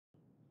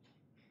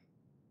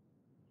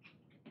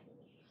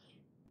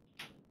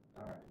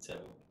So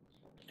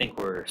I think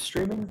we're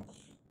streaming.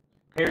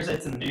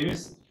 Parasites in the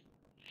news.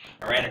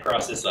 I ran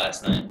across this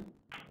last night.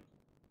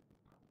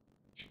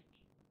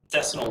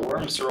 Intestinal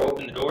worms throw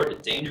open the door to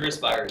dangerous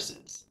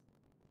viruses.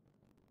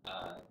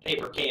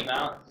 Paper came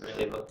out,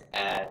 really looked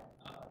at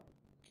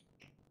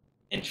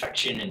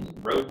infection in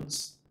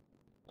rodents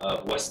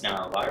of West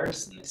Nile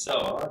virus, and they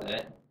saw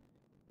that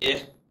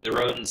if the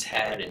rodents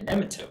had a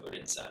nematode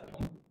inside of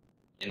them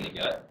in the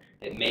gut,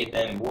 it made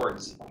them more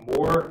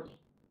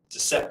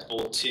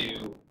susceptible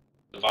to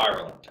the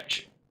viral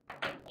infection.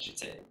 I should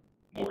say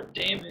more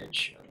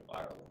damage of the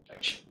viral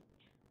infection.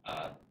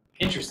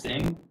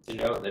 Interesting to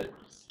note that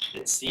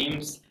it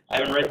seems, I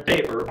haven't read the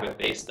paper, but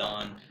based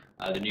on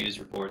the news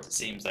reports, it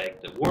seems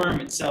like the worm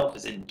itself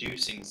is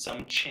inducing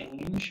some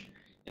change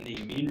in the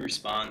immune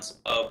response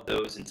of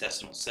those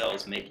intestinal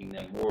cells, making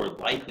them more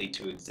likely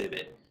to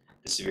exhibit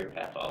the severe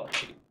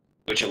pathology,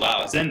 which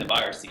allows then the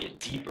virus to get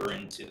deeper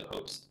into the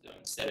host. So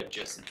instead of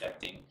just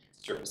infecting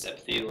surface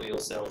epithelial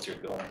cells,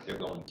 they're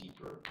going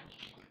deeper.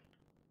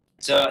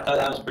 So I thought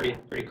that was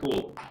pretty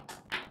cool.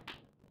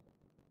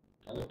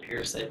 Another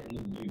parasite in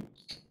the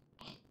news.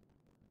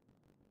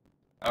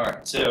 All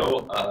right,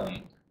 so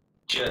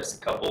just a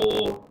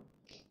couple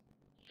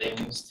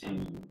things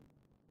to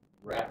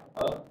wrap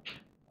up.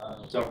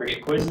 Don't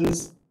forget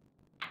quizzes.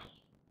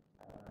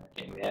 I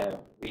think we have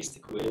at least a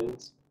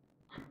quiz,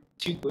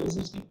 2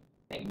 quizzes.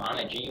 I think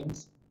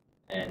monogenes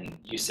and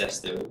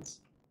eucestodes.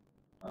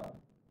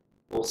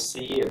 We'll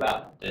see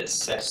about the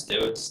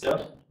cestode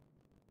stuff,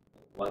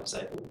 life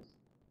cycles,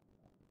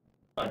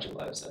 bunch of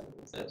life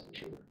cycles, that's for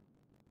sure.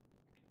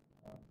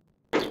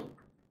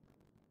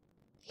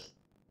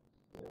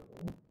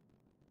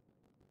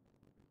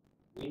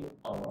 We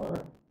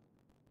are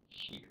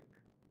here.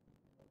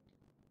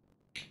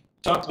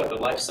 Talked about the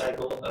life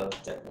cycle of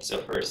tetanus. So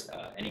first,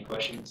 any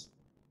questions?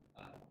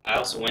 I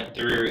also went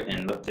through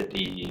and looked at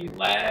the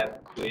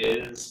lab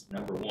quiz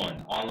number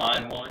 1,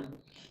 online one.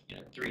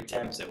 3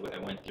 attempts that I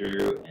went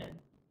through and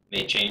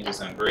made changes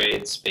on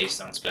grades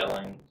based on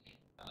spelling.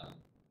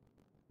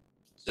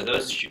 So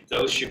those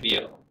should be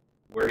up.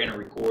 We're going to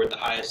record the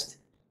highest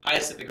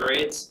of the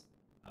grades.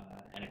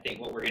 And I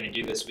think what we're going to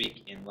do this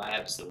week in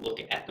labs is to look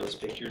at those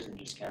pictures and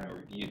just kind of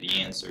review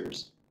the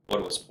answers, what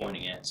it was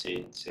pointing at, so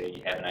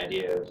you have an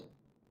idea of,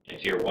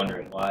 if you're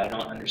wondering why I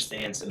don't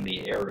understand some of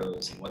the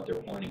arrows and what they're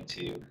pointing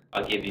to,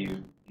 I'll give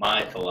you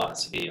my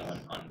philosophy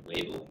on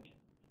labeling.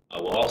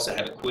 We'll also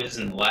have a quiz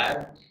in the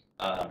lab.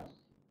 So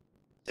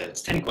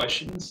it's 10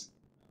 questions,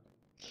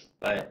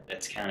 but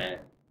that's kind of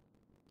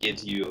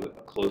gives you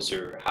a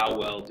closer, how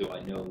well do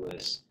I know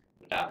this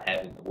without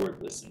having the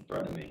word list in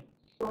front of me.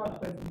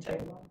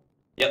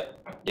 Yep.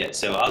 Yeah,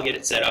 so I'll get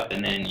it set up,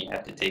 and then you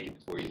have to take it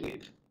before you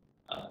leave.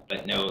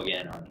 But no,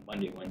 again, on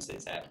Monday and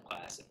Wednesdays I have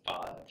class at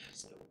 5,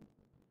 so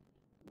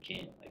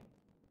you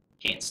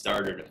can't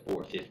start it at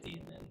 4:50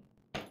 and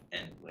then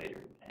end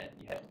later.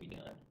 You have to be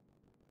done.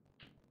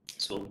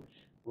 So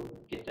we'll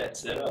get that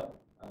set up.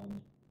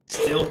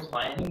 Still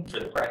planning for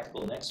the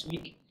practical next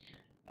week.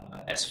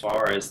 As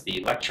far as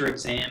the lecture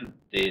exam,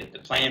 the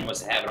plan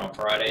was to have it on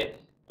Friday,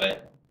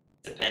 but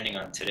depending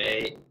on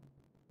today,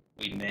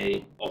 we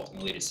may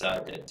ultimately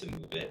decide to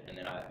move it, and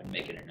then I'd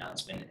make an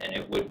announcement, and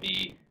it would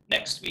be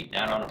next week,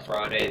 not on a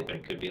Friday, but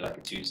it could be like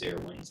a Tuesday or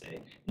Wednesday,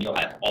 and you'll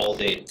have all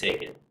day to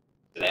take it.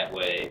 So that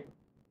way,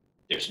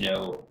 there's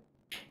no,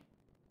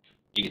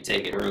 you can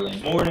take it early in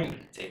the morning, you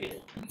can take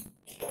it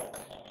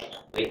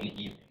late in the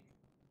evening.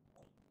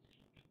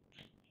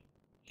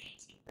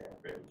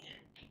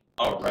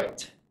 All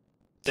right,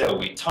 so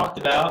we talked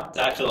about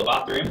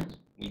Diphyllobothrium,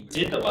 we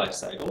did the life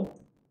cycle.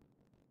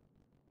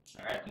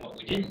 All right, and what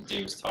we didn't do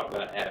is talk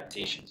about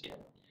adaptations yet.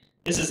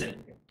 This is a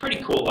pretty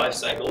cool life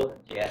cycle,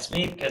 if you ask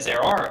me, because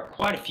there are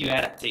quite a few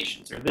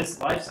adaptations, or this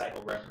life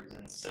cycle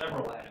represents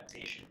several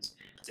adaptations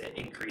to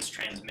increase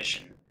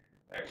transmission,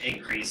 or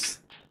increase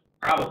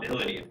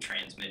probability of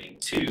transmitting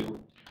to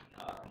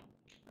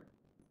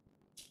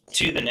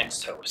the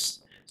next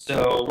host.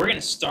 So we're going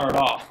to start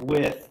off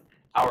with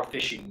our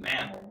fish-eating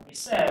mammal. We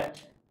said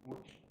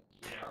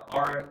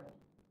our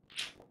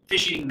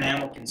fish-eating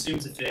mammal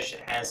consumes a fish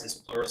that has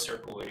this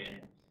pleurocercoid in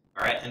it.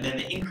 All right, and then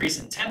the increase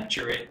in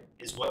temperature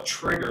is what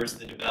triggers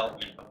the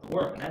development of the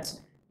worm. And that's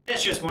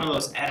just one of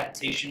those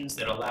adaptations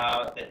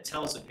that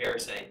tells the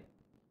parasite,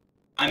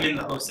 I'm in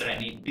the host that I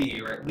need to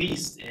be, or at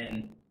least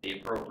in the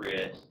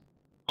appropriate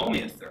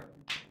homeotherm,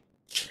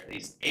 or at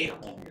least a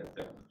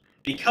homeotherm,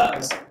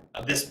 because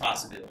of this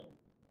possibility.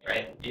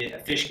 Right? A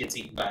fish gets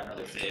eaten by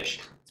another fish.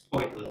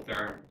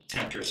 Poikilotherm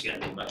temperature is going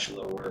to be much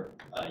lower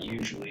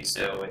usually,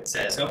 so it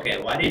says, okay,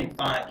 well, I didn't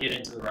get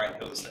into the right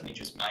host. Let me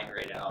just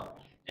migrate out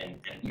and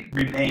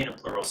remain a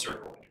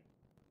pleurocercoid.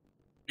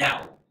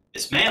 Now,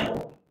 this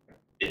mammal,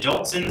 the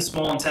adult's in the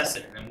small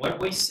intestine, and what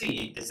we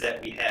see is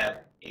that we have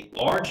a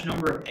large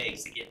number of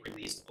eggs that get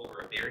released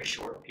over a very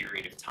short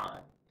period of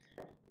time.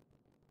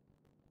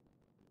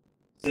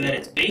 So that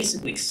it's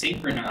basically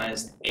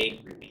synchronized egg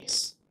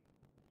release.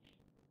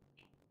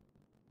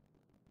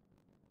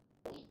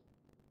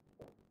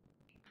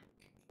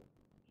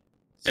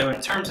 So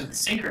in terms of the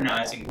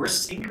synchronizing, we're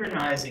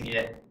synchronizing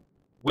it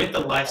with the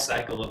life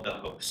cycle of the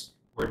host.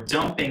 We're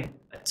dumping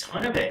a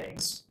ton of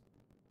eggs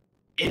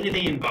into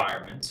the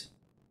environment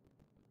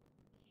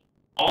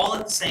all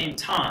at the same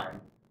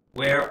time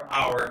where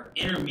our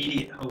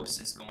intermediate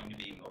host is going to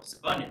be most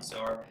abundant. So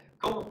our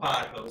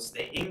copepod hosts,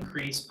 they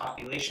increase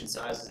population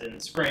sizes in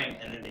the spring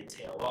and then they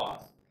tail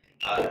off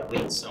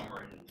late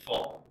summer and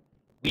fall.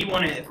 We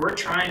want to, if we're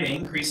trying to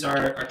increase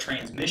our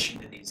transmission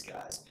to these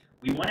guys,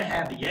 we want to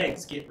have the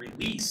eggs get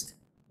released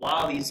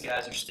while these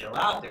guys are still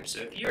out there. So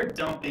if you're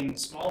dumping a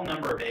small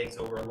number of eggs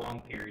over a long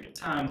period of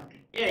time,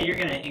 yeah, you're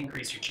going to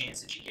increase your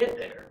chance that you get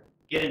there,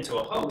 get into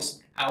a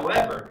host.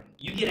 However,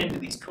 you get into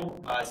these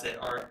copepods that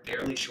are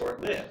fairly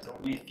short-lived,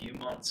 only a few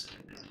months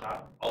is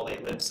about all they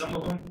live. Some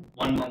of them,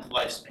 1 month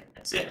lifespan,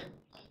 that's it.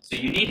 So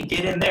you need to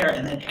get in there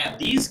and then have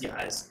these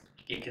guys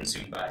get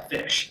consumed by a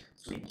fish.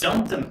 So we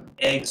dump them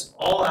eggs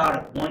all out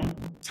at one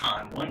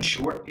time, one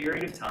short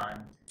period of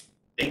time.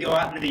 They go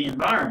out into the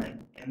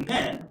environment, and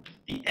then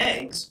the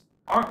eggs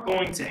aren't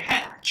going to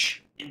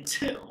hatch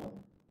until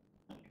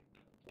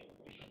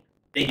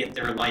they get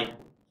their light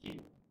hue.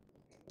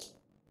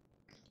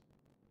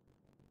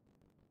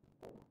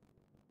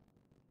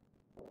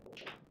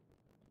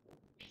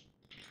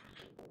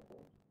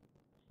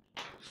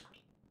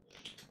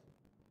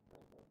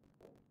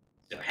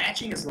 So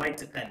hatching is light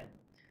dependent.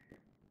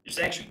 There's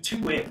actually 2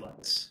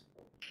 wavelengths.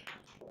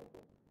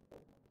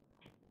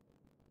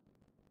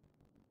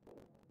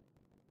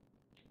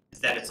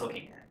 That it's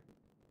looking at.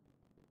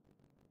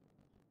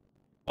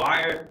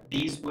 Why are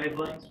these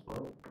wavelengths?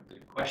 Well,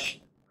 good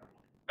question.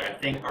 But I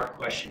think our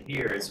question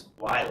here is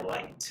why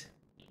light?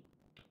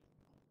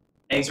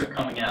 Eggs are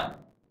coming out.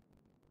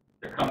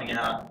 They're coming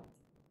out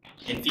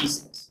in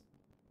feces.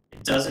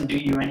 It doesn't do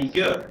you any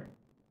good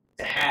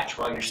to hatch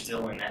while you're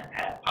still in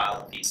that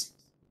pile of feces.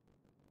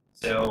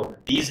 So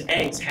these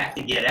eggs have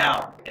to get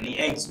out, and the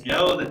eggs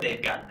know that they've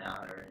gotten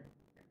out, or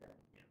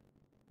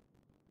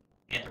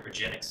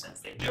anthropogenic sense.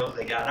 They know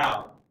they got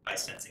out by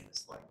sensing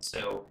this light.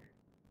 So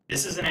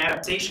this is an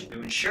adaptation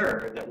to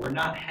ensure that we're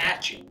not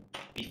hatching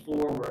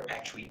before we're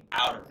actually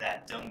out of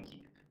that dung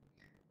heap.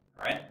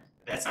 All right?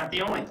 That's not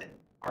the only thing.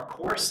 Our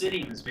core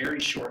citium is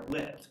very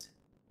short-lived.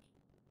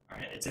 All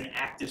right? It's an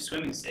active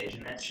swimming stage,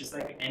 and that's just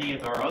like any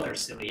of our other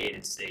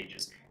ciliated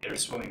stages that are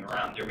swimming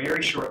around. They're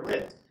very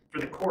short-lived. For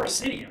the core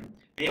citium,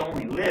 they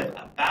only live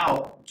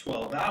about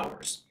 12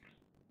 hours.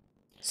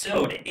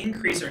 So to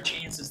increase our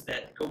chances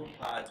that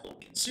copepods will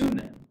consume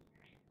them,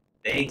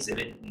 they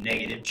exhibit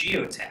negative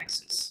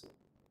geotaxis.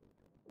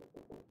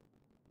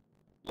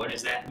 What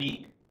does that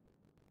mean?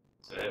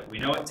 So we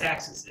know what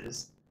taxis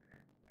is,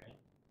 right?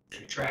 It's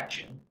an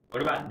attraction.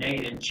 What about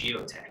negative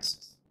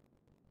geotaxis?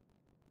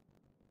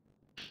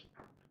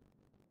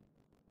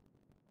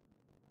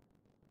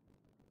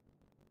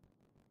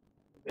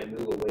 They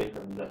move away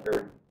from the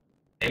Earth.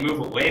 They move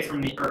away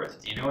from the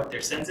Earth. Do you know what they're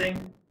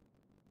sensing?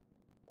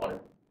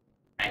 What?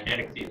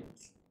 Magnetic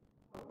fields.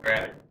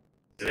 Gravity.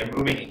 So they're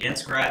moving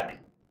against gravity,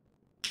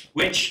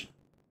 which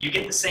you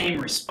get the same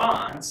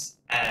response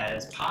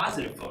as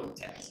positive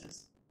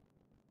phototaxis,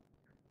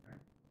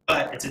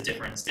 but it's a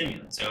different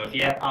stimulant. So if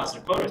you have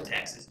positive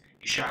phototaxis,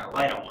 you shine a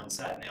light on one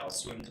side and they all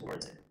swim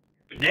towards it.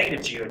 But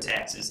negative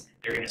geotaxis,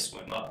 they're going to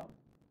swim up.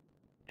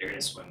 They're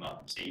going to swim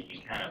up. So you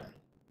can kind of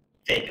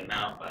fake them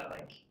out by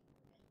like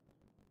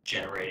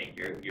generating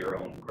your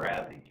own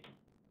gravity,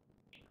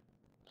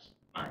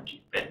 mind you.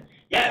 But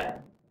yeah,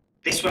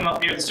 they swim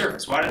up near the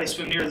surface. Why do they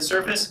swim near the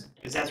surface?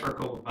 Because that's where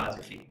copepods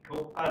are feeding.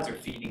 Copepods are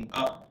feeding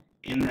up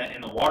in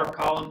the water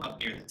column, up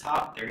near the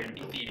top. They're going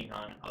to be feeding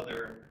on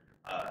other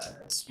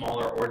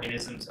smaller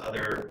organisms,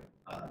 other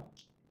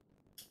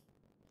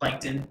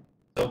plankton,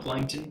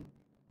 zooplankton.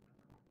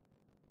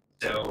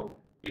 So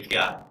we've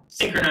got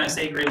synchronized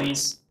egg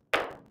release,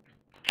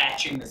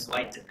 hatching that's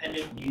light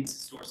dependent, needs a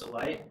source of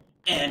light,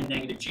 and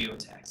negative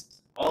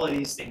geotaxis. All of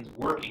these things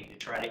working to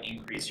try to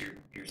increase your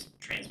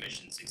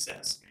transmission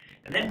success.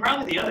 And then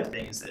probably the other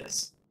thing is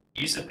this,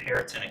 use of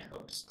paratenic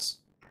hosts.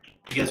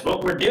 Because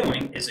what we're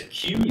doing is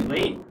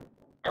accumulate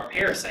our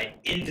parasite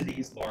into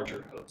these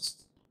larger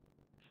hosts.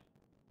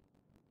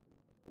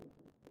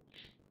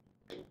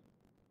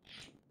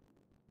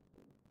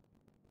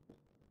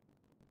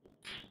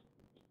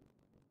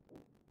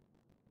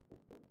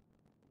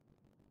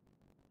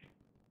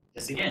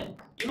 Because again,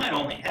 you might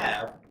only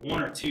have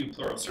 1 or 2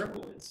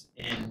 pleurocercoids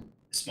in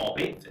a small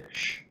bait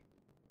fish.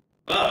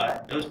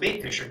 But those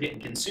bait fish are getting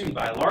consumed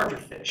by a larger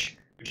fish,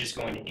 which is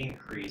going to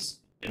increase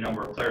the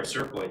number of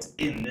pleurocercoids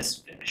in this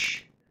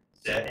fish.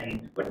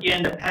 And what you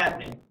end up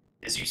happening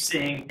is you're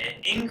seeing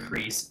an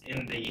increase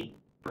in the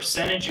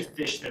percentage of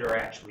fish that are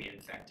actually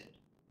infected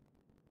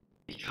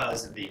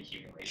because of the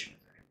accumulation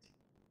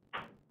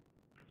effect.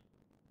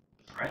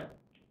 All right?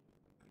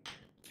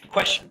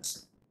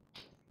 Questions?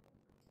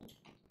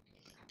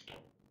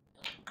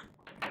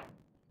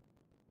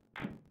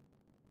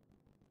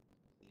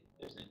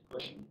 There's any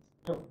questions?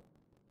 No.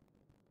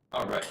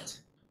 All right.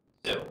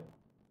 So,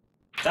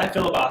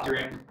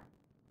 Diphyllobothrium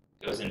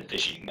goes into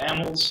fish-eating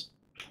mammals.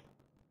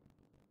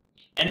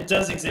 And it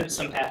does exhibit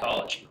some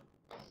pathology.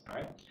 All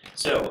right?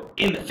 So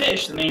in the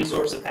fish, the main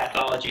source of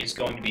pathology is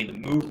going to be the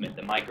movement,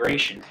 the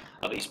migration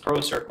of these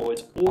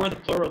procercoids or the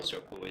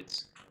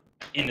pleurocercoids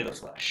into the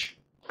flesh.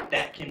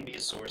 That can be a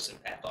source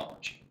of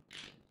pathology.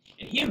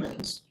 In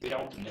humans, we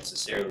don't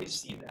necessarily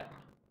see that.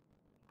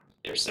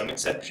 There's some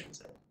exceptions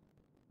though.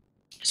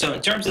 So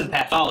in terms of the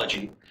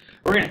pathology,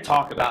 we're going to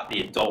talk about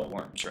the adult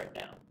worms right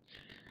now.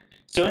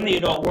 So in the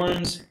adult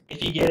worms,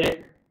 if you get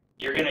it,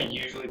 you're going to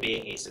usually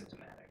be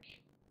asymptomatic.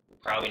 You're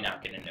probably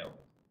not going to know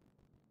it.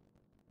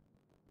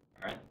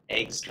 All right?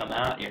 Eggs come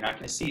out, you're not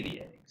going to see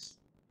the eggs.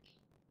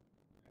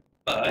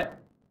 But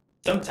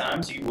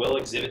sometimes you will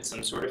exhibit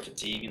some sort of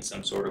fatigue and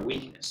some sort of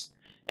weakness.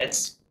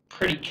 That's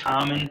pretty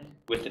common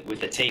with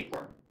a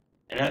tapeworm.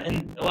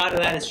 And a lot of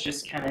that is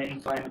just kind of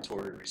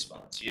inflammatory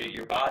response.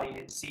 Your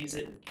body sees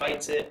it,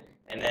 fights it,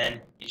 and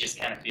then you just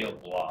kind of feel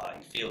blah,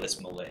 you feel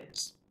this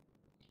malaise.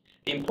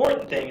 The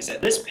important thing is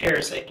that this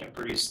parasite can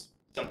produce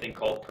something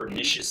called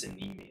pernicious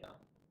anemia.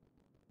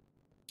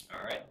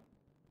 All right?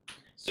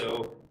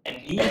 So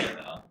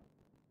anemia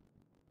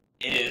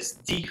is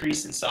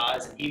decrease in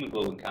size and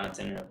hemoglobin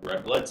content of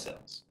red blood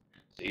cells.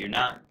 So you're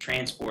not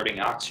transporting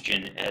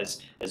oxygen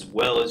as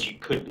well as you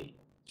could be,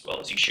 as well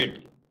as you should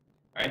be.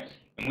 All right?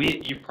 And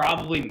you're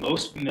probably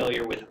most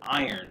familiar with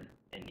iron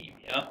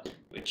anemia,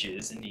 which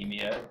is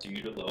anemia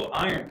due to low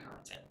iron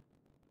content.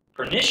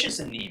 Pernicious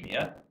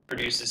anemia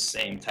produces the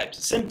same types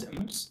of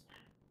symptoms,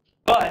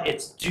 but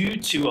it's due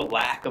to a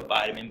lack of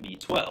vitamin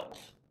B12. All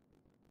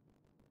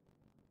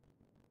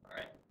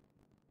right.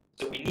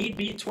 So we need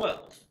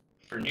B12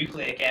 for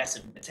nucleic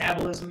acid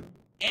metabolism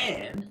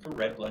and for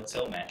red blood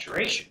cell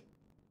maturation.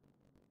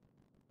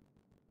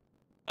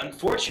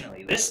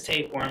 Unfortunately, this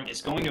tapeworm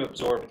is going to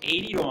absorb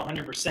 80 to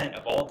 100%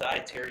 of all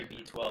dietary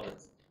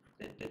B12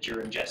 that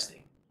you're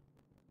ingesting,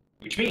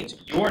 which means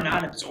you're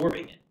not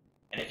absorbing it.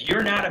 And if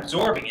you're not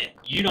absorbing it,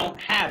 you don't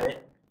have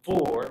it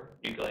for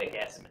nucleic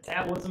acid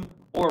metabolism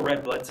or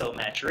red blood cell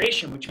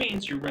maturation, which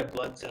means your red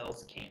blood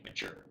cells can't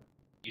mature.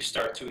 You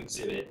start to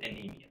exhibit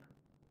anemia.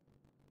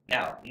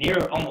 Now,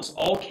 near almost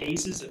all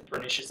cases of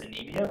pernicious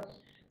anemia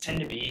tend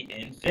to be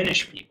in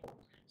Finnish people.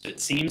 So it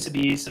seems to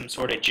be some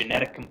sort of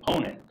genetic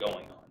component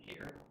going on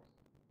here.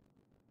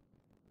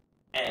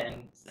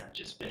 And it's not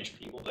just Finnish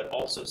people, but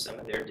also some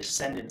of their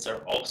descendants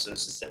are also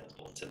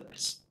susceptible to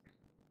this.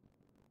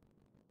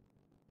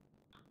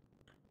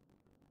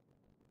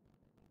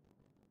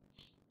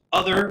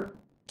 Other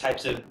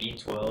types of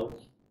B12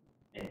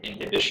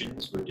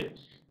 inhibitions would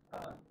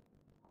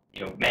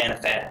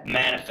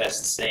manifest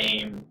the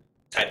same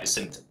type of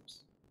symptoms,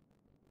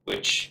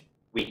 which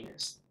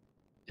weakness,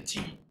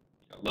 fatigue,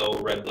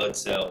 low red blood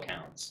cell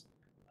counts,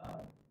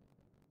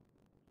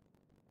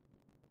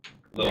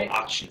 low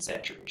oxygen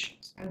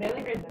saturations. Are they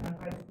like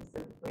identified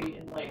specifically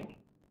in like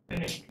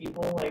Finnish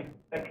people, like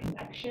the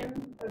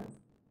connection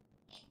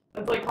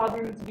that's like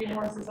causing them to be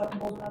more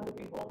susceptible than other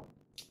people?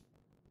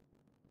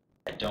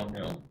 I don't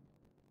know.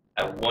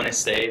 I want to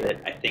say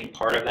that I think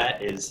part of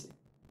that is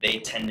they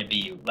tend to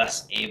be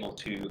less able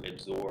to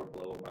absorb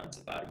low amounts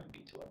of vitamin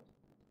B12.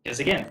 Because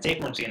again, the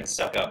tapeworm's going to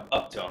suck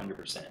up to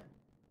 100%.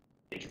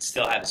 They can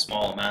still have a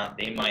small amount.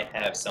 They might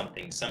have some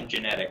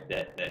genetic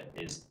that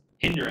is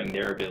hindering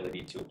their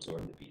ability to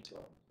absorb the B12.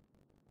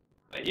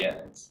 But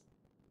yeah,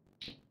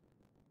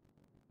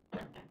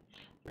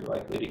 you're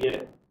likely to get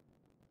it.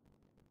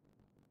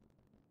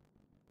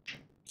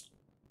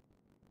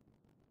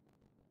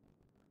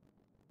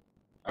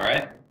 All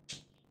right,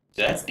 so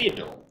that's the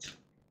adult.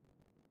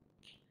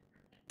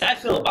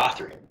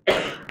 Diphyllobothrium,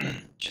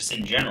 just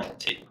in general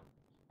too,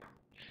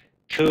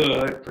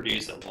 could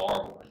produce a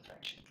larval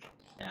infection.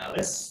 Now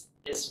this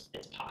is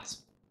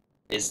possible.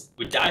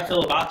 Would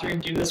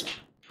Diphyllobothrium do this?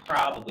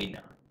 Probably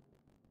not.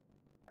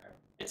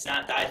 It's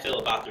not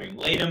Diphyllobothrium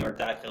latum or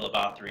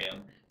Diphyllobothrium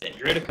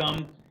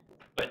dendriticum,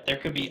 but there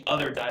could be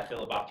other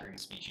Diphyllobothrium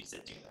species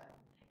that do that.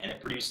 And it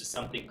produces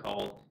something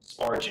called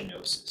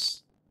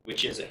sparginosis,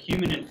 which is a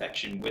human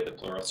infection with a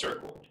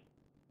pleurocercoid.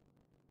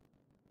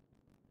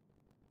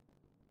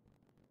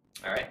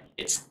 All right,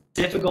 it's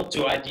difficult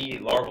to ID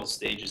larval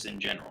stages in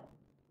general.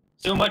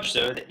 So much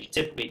so that you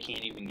typically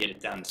can't even get it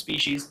down to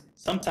species.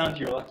 Sometimes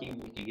you're lucky you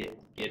can get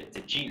it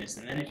to genus,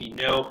 and then if you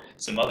know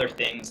some other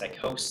things like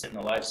hosts in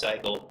the life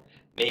cycle,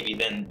 maybe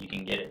then you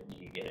can get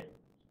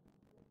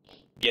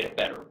it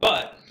better.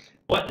 But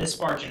what this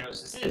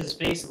sparginosis is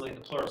basically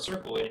the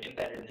pleurocercoid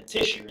embedded in the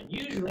tissue, and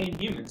usually in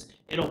humans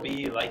it'll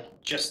be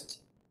like just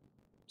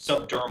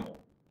subdermal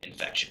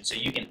infection, so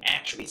you can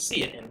actually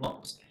see it in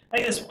lumps,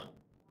 like this one,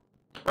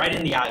 right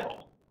in the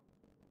eyeball.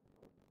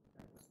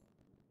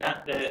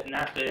 Not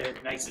the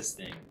nicest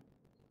thing,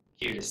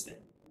 cutest thing.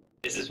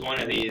 This is one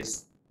of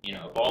these,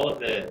 of all of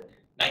the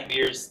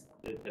nightmares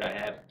that I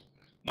have,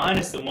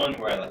 minus the one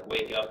where I like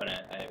wake up and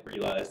I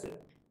realize that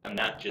I'm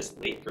not just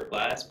late for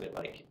class, but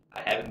like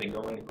I haven't been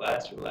going to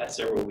class for the last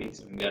several weeks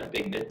and we've got a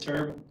big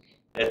midterm.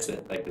 That's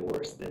like the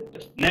worst.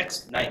 The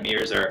next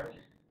nightmares are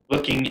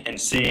looking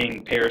and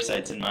seeing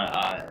parasites in my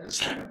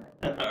eyes,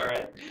 all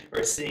right,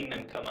 or seeing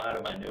them come out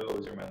of my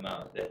nose or my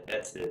mouth.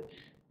 That's it.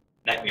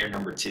 nightmare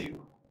number 2.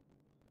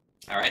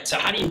 All right, so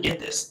how do you get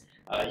this?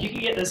 You can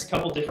get this a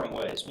couple different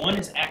ways. One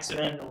is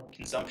accidental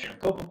consumption of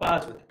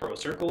copepods with the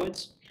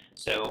procercoids.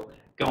 So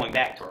going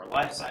back to our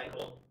life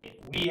cycle, if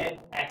we had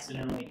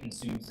accidentally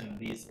consumed some of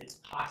these, it's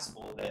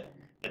possible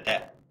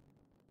that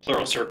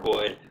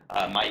pleurocercoid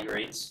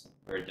migrates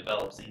or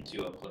develops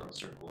into a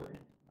pleurocercoid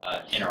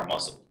in our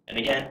muscle. And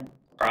again,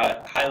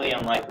 highly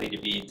unlikely to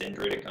be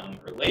Dendriticum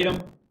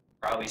urlatum,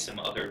 probably some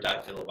other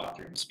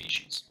Diphyllobothrium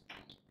species.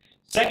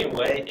 Second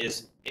way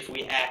is if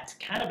we act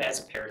kind of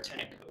as a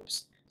paratenic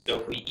host. So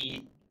if we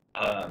eat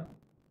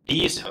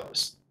these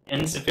hosts,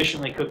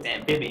 insufficiently cooked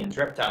amphibians,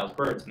 reptiles,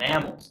 birds,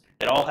 mammals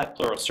that all have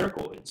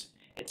pleurocercoids,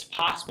 it's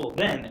possible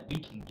then that we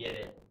can get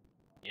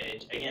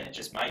it. Again, it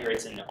just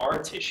migrates into our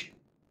tissue.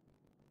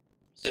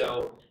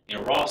 So,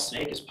 raw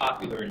snake is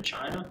popular in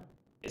China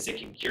because it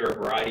can cure a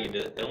variety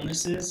of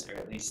illnesses, or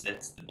at least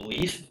that's the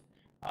belief.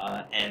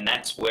 And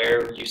that's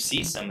where you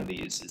see some of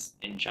these is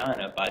in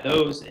China by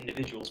those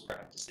individuals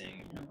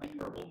practicing, like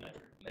herbal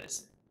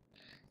medicine.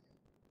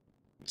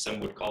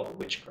 Some would call it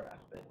witchcraft,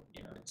 but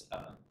it's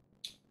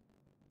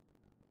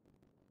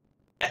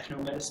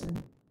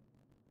ethnomedicine.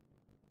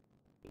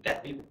 Would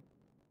that be?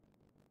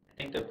 I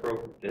think the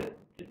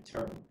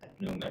term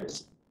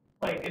ethnomedicine.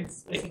 Like it's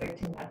specific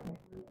to ethnic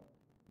group.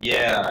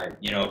 Yeah,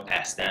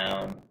 passed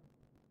down.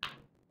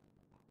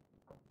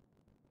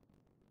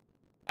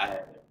 I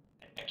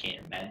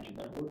can't imagine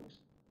that works.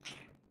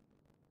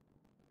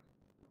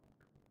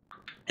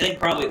 I think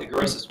probably the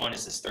grossest one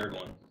is this third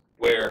one,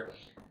 where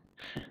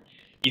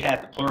you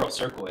have the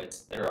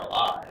pleurocercoids that are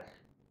alive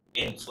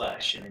in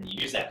flesh, and then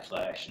you use that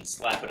flesh and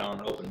slap it on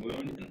an open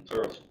wound, and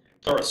the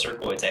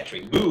pleurocercoids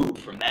actually move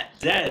from that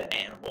dead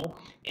animal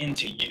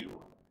into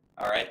you.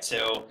 All right,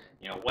 so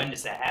when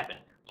does that happen?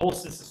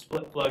 Pulses of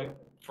split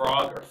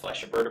frog or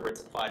flesh of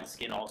vertebrates applied to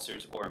skin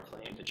ulcers or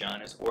inflamed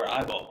vaginas or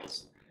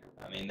eyeballs.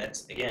 I mean,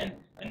 that's, again,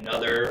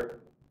 another,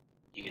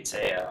 you could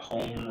say, a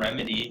home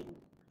remedy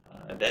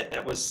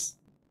that was,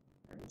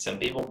 some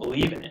people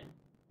believe in it.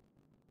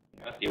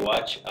 If you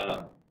watch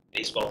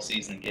baseball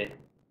season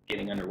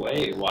getting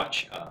underway, you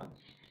watch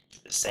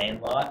The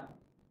Sandlot,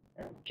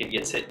 kid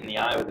gets hit in the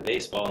eye with a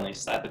baseball and they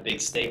slap a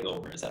big steak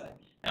over his eye.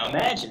 Now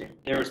imagine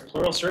if there was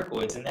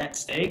pleurocercoids in that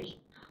steak.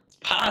 It's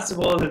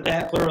possible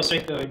that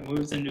pleurocercoid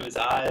moves into his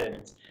eye and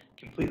it's a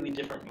completely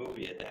different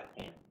movie at that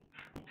point.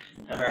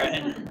 All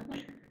right.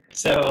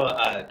 So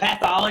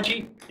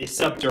pathology is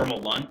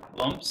subdermal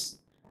lumps,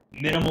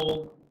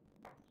 minimal.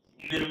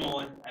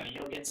 I mean,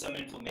 you'll get some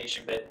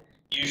inflammation, but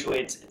usually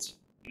it's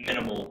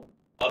minimal.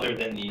 Other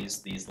than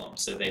these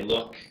lumps, so they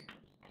look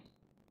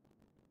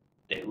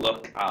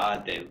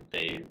odd,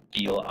 they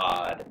feel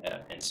odd,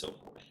 and so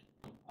forth.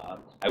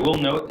 I will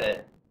note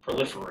that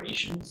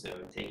proliferation, so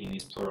taking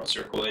these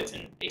pleurocercoids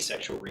and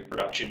asexual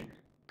reproduction,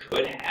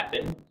 could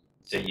happen.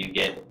 So you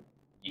get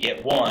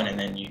one, and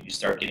then you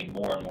start getting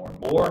more and more and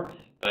more.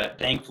 But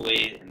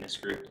thankfully, in this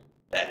group,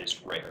 that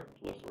is rare.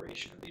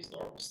 Proliferation of these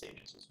larval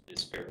stages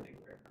is fairly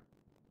rare.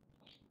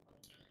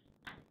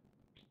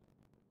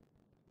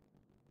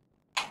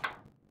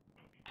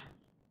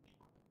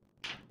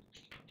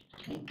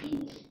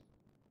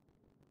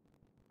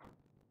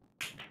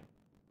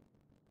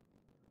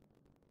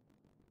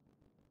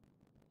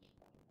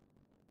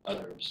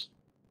 Others.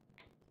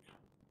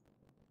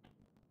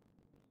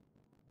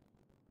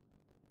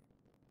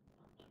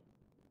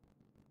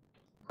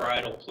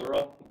 Parietal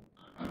pleural.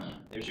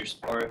 There's your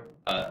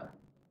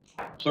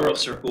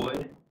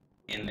pleurocercoid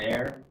in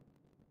there.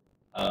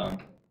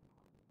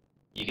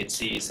 You can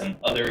see some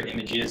other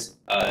images.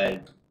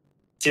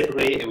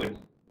 Typically,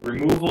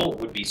 removal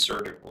would be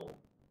surgical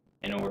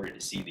in order to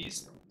see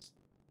these things,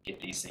 get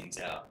these things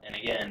out. And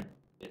again,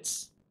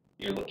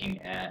 you're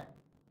looking at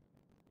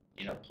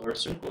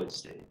pleurocercoid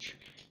stage,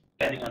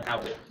 depending on how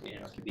big.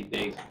 It could be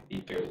big,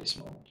 be fairly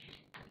small.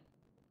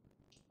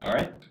 All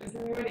right. Is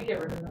there any way to get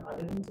rid of the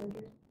other than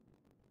surgery?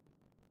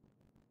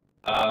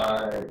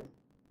 I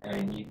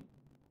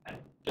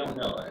don't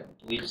know. I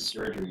believe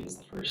surgery is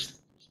the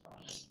first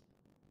response.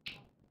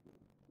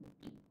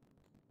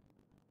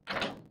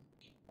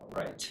 All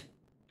right.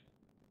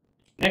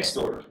 Next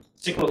order,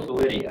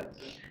 Cyclophilidia.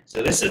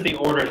 So this is the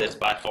order that's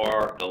by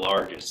far the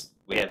largest.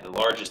 We have the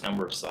largest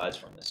number of slides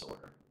from this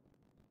order.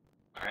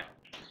 All right.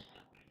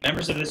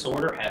 Members of this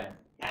order have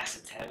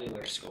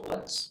acetabular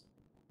scolets,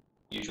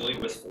 usually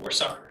with 4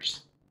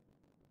 suckers.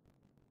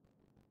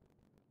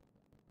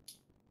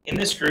 In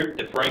this group,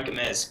 the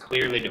parenchyma is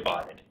clearly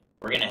divided.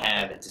 We're going to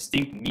have a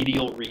distinct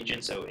medial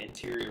region, so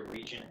interior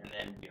region, and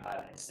then you have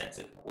an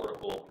extensive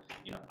cortical,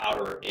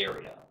 outer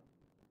area.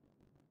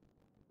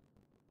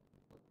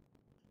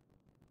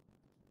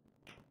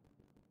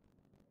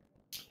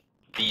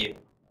 The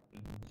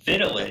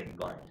vitelline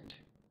gland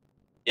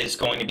is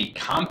going to be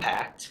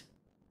compact,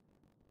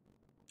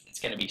 it's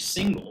going to be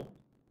single,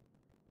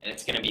 and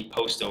it's going to be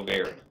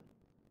post-ovarian.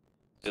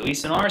 So at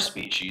least in our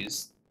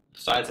species, the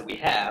size that we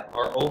have,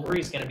 our ovary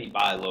is going to be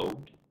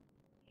bilobed,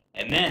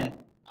 and then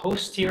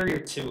posterior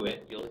to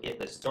it, you'll get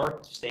this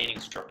dark staining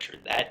structure.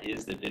 That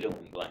is the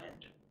vitelline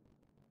gland.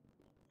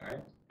 All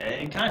right. And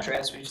in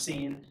contrast, we've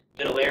seen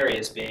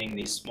Vitellarias being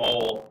these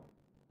small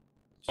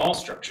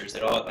structures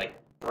that all like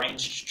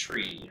branched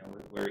tree,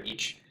 where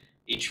each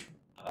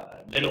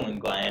vitelline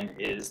gland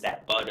is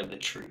that bud of the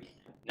tree.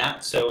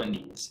 Not so in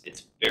these.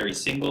 It's very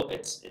single.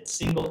 It's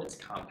single. It's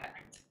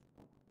compact.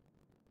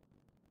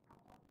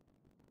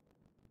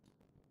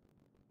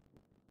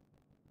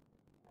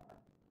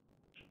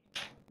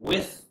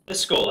 With the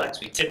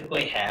scolex, we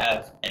typically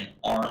have an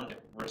armed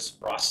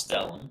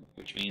rostellum,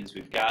 which means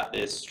we've got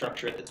this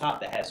structure at the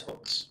top that has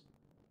hooks.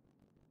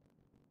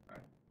 Right.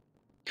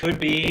 Could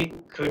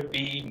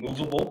be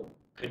movable,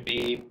 could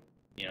be,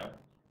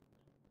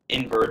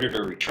 inverted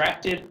or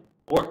retracted,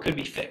 or it could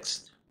be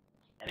fixed.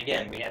 And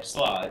again, we have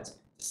slides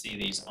to see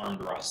these armed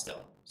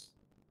rostellums.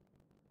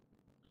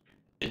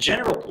 The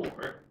general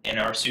pore in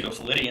our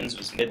pseudophilidians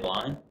was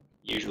midline,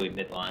 usually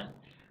midline.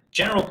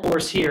 General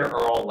pores here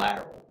are all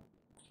lateral.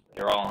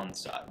 They're all on the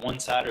side, one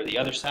side or the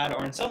other side,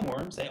 or in some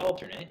worms, they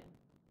alternate.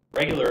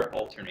 Regular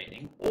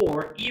alternating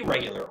or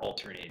irregular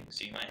alternating.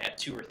 So you might have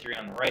 2 or 3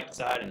 on the right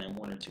side and then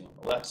 1 or 2 on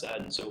the left side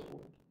and so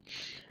forth.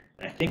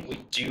 And I think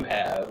we do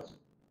have,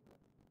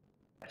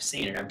 I've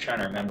seen it, I'm trying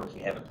to remember if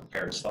we have a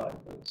prepared slide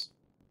for this.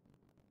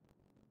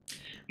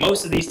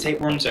 Most of these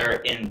tapeworms are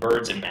in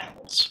birds and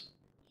mammals.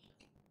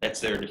 That's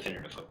their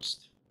definitive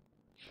host.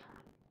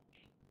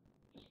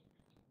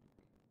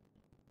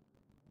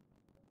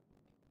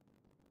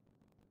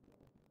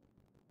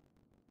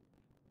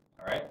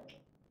 All right.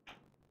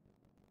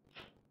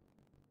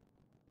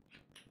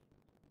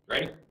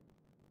 Ready?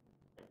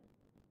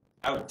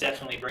 I would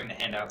definitely bring the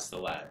handouts to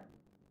the lab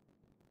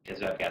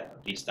because I've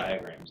got these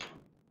diagrams.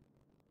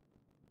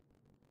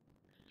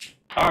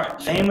 All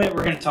right, family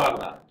we're going to talk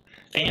about.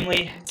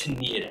 Family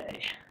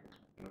Taeniidae.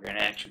 We're going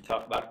to actually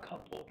talk about a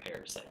couple of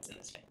parasites in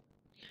this family.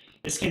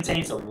 This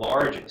contains the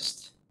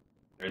largest,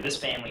 or this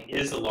family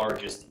is the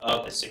largest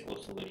of the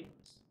cyclophilidians.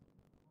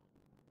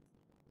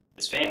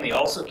 This family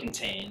also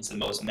contains the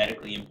most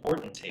medically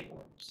important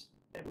tapeworms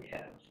that we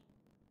have.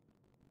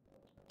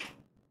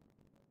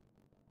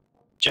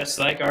 Just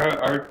like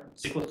our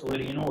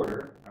cyclophilidian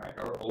order, all right,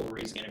 our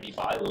ovary is going to be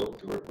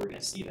bilobed, we're going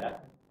to see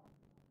that.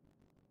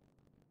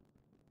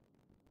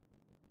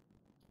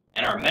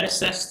 And our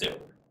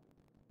metacestode,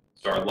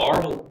 so our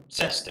larval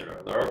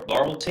cestode, our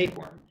larval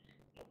tapeworm,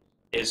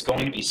 is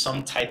going to be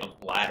some type of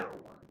bladder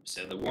worm.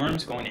 So the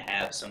worm's going to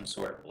have some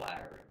sort of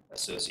bladder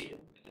associated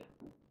with it.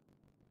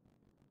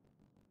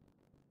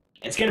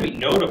 It's going to be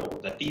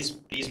notable that these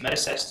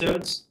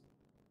metacestodes,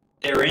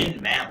 they're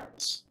in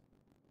mammals.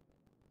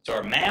 So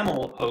our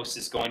mammal host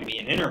is going to be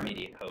an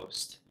intermediate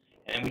host,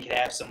 and then we could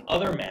have some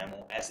other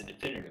mammal as a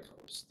definitive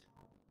host.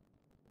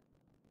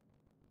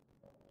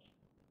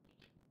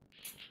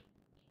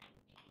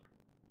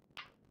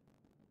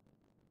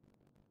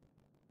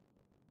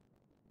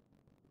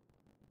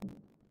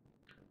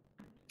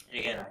 And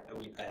again,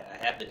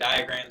 I have the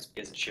diagrams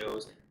because it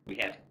shows we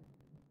have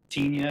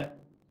Taenia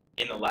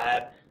in the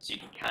lab, so you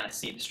can kind of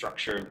see the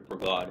structure of the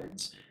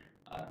proglottids,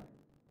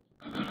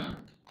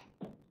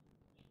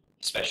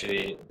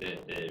 especially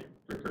the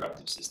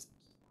reproductive systems.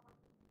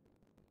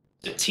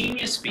 The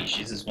Taenia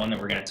species is one that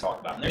we're going to talk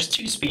about, and there's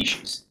 2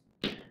 species.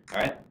 All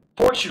right.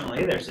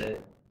 Fortunately, there's a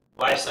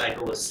life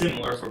cycle that's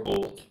similar for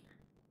both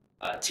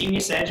Taenia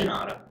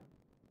saginata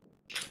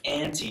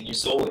and Taenia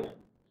solium.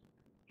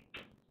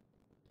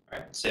 All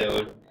right.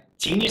 So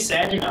Taenia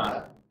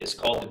saginata is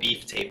called the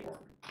beef tapeworm.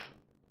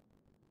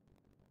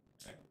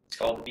 It's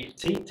called the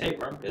beef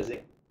tapeworm because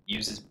it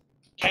uses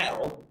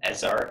cattle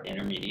as our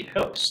intermediate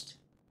host.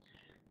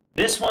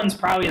 This one's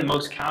probably the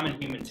most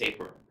common human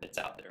tapeworm that's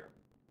out there.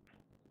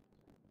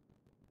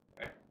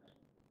 Right.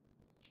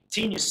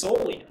 Taenia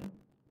solium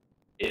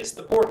is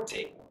the pork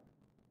tapeworm.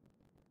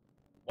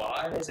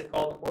 Why is it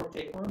called the pork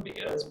tapeworm?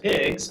 Because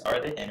pigs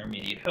are the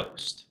intermediate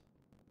host.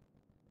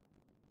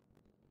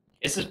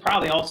 This is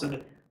probably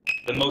also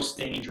the most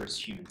dangerous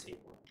human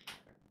tapeworm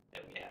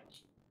that we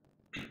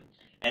have.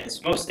 And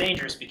it's most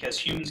dangerous because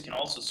humans can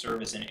also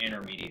serve as an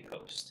intermediate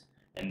host.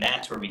 And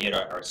that's where we get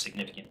our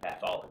significant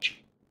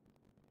pathology.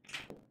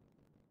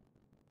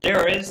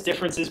 There is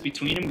differences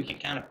between them. We can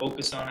kind of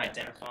focus on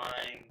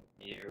identifying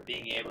or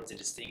being able to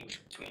distinguish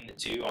between the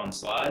 2 on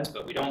slides,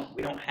 but we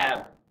don't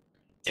have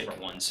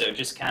different ones. So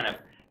just kind of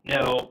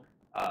know,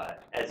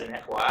 as an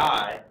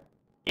FYI,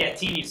 yeah,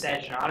 Taenia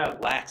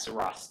saginata lacks a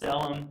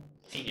rostellum.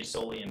 Taenia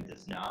solium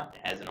does not.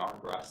 It has an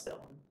armed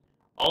rostellum.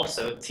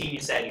 Also, Taenia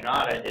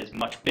saginata is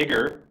much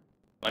bigger,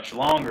 much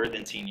longer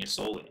than Taenia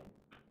solium.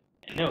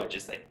 And no,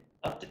 just like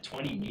up to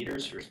 20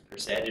 meters for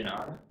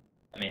saginata.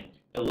 I mean,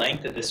 the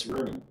length of this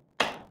room,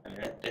 I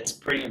mean, that's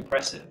pretty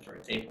impressive for a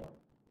tapeworm.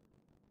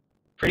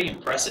 Pretty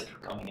impressive for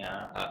coming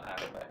out of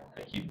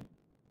a human.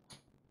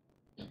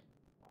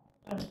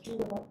 All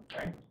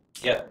right.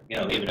 Yep, I'm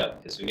going to leave it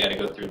up because we got to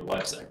go through the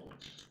life cycle.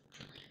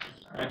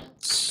 All right,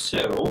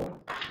 so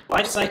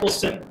life cycle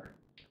similar.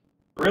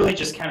 Really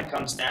just kind of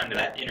comes down to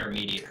that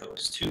intermediate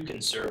host. Who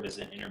can serve as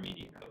an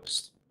intermediate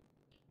host?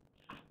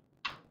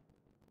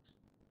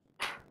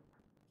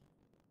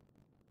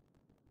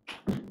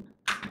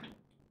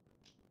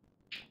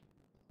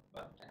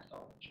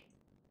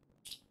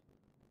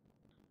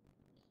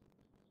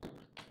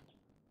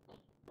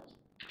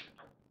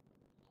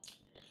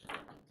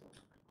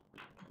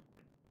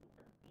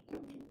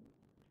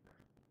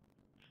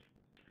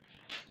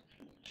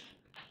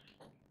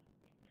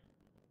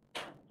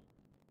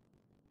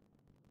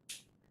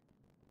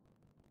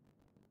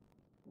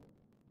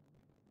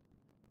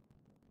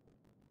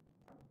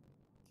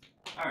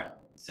 Alright,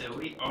 so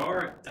we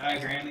are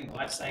diagramming the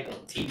life cycle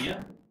of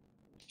Taenia.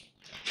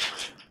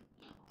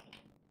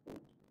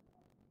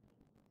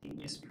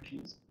 Taenia's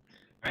confused.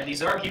 Alright,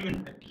 these are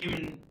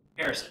human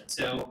parasites.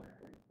 So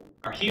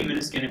our human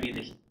is going to be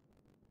the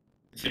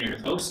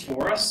definitive host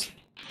for us.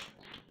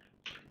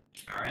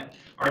 Alright,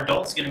 our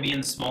adult's going to be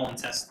in the small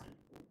intestine.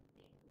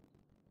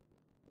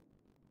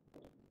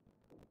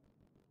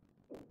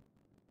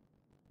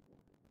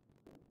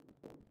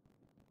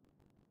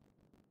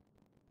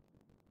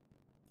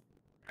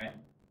 Right?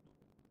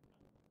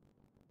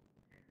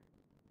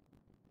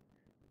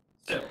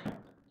 So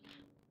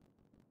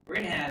we're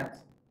going to have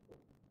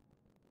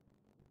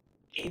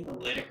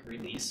apolytic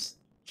release,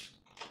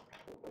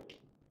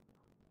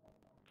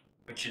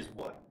 which is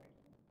what?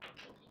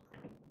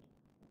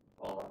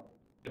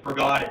 The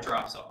proglottid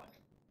drops off.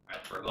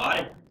 Right?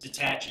 Proglottid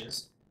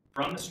detaches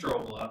from the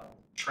strobila,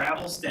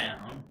 travels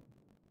down,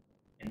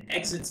 and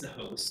exits the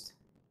host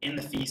in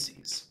the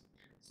feces.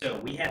 So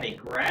we have a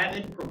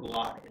gravid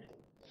proglottid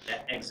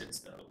that exits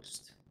the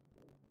host.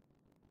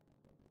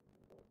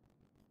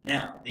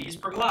 Now, these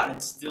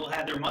proglottids still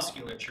have their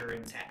musculature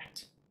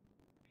intact.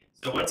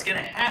 So what's going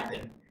to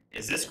happen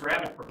is this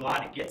gravid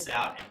proglottid gets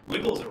out and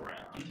wiggles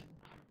around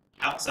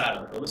outside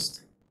of the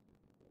host,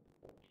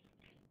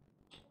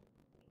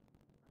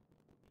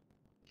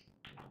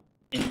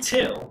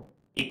 until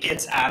it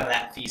gets out of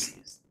that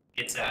feces,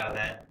 gets out of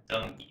that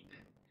dung heap.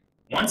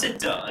 Once it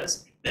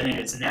does, then it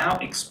is now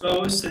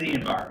exposed to the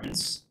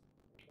environments,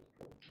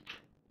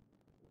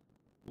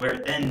 where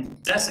it then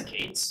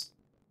desiccates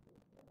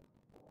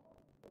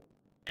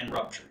and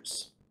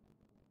ruptures.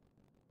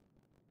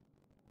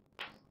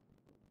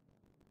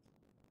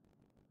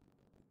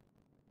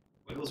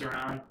 Wiggles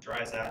around,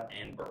 dries out,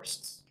 and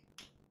bursts.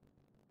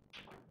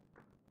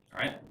 All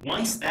right.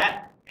 Once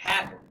that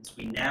happens,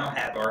 we now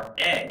have our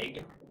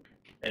egg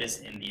that is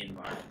in the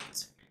environment.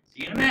 So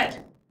you can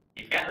imagine,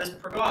 you've got this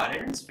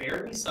proglottid, it's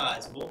fairly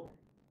sizable,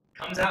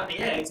 comes out the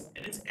eggs,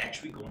 and it's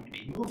actually going to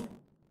be moving.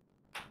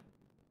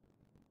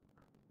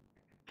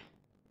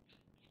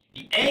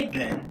 The egg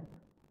then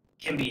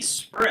can be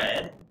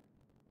spread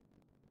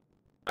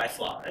by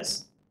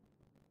flies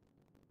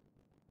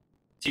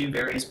to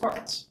various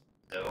parts.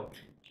 So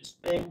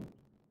just think,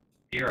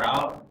 you're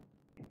out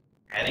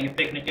having a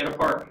picnic at a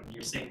park,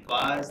 you're seeing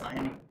flies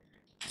landing,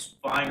 just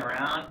flying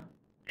around,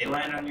 they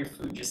land on your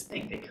food. Just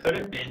think, they could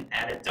have been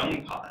at a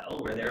dung pile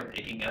where they're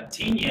picking up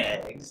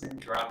Taenia eggs and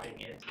dropping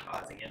it,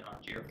 depositing it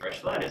onto your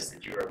fresh lettuce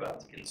that you are about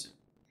to consume.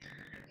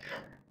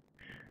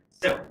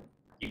 So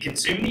you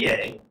consume the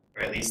egg,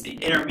 or at least the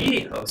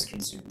intermediate host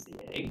consumes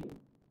the egg.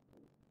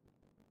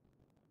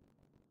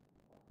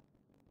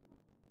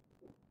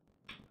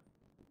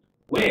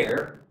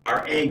 Where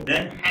our egg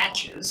then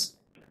hatches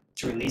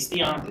to release the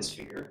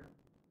oncosphere.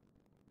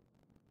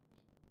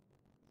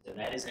 So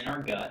that is in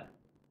our gut.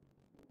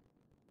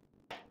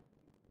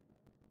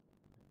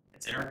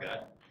 It's in our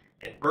gut.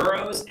 It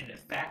burrows into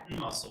fat and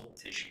muscle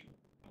tissue,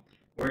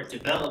 where it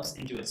develops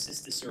into a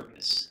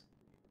cysticercus.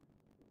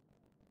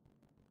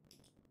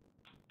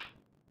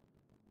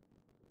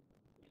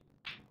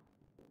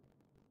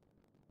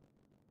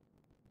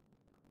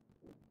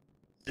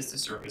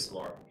 Cysticercus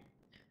larvae.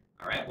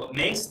 All right, what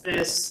makes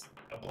this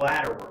a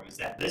bladder worm is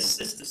that this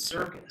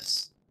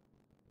cysticercus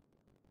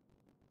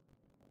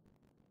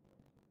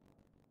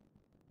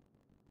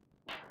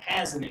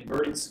has an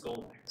inverted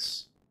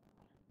scolex.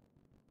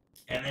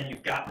 And then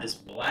you've got this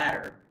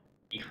bladder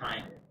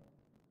behind it.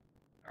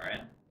 All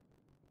right?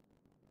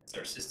 That's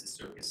our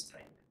cysticercus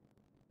type.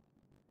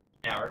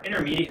 Now, our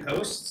intermediate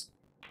hosts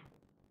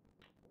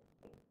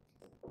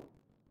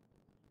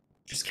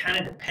just kind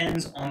of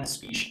depends on the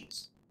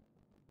species.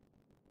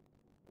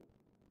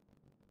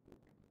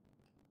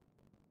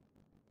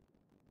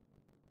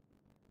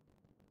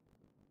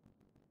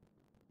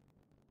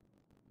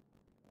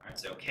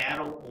 So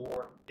cattle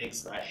or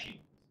pigs/sheep.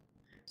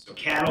 So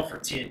cattle for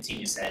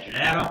Taenia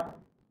saginata,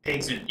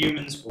 pigs and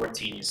humans for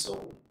Taenia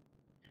solum.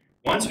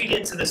 Once we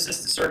get to the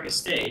cysticercus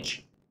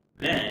stage,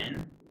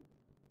 then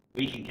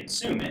we can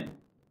consume it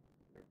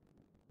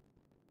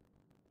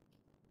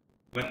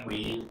when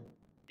we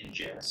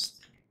ingest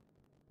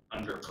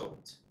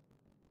undercooked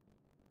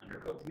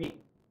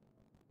meat.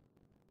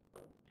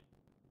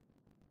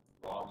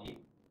 Raw meat,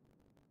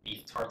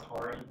 beef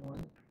tartare,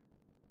 anyone?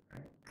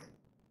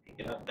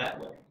 It up that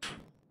way.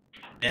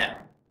 Now,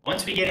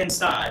 once we get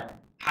inside,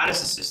 how does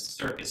the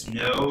cysticercus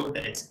know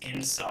that it's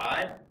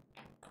inside?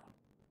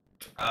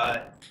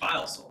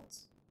 Bile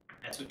salts.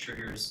 That's what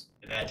triggers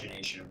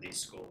evagination of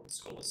these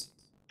scolices.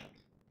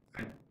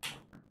 Okay.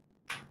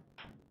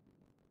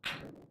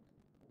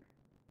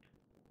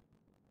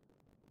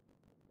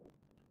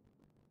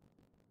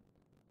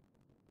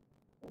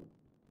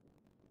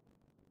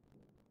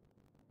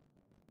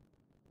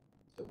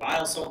 So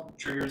bile salt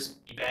triggers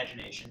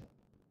evagination.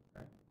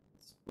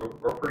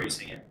 We're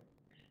producing it.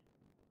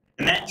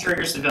 And that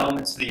triggers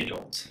development to the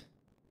adult.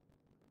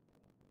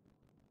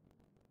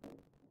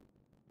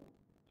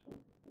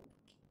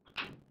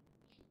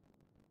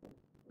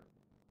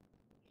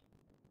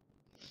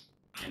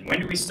 And when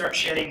do we start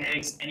shedding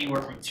eggs?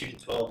 Anywhere from 2 to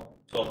 12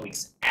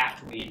 weeks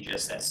after we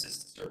ingest that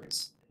Cestode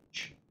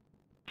stage.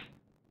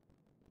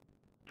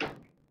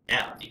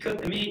 Now, if you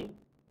cook the meat,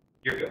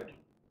 you're good.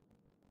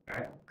 All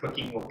right?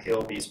 Cooking will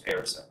kill these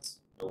parasites.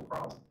 No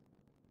problem.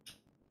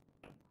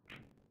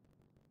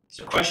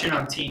 So, question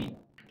on Taenia.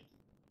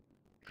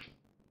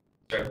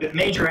 So, the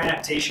major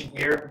adaptation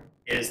here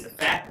is the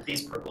fact that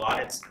these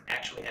proglottids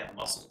actually have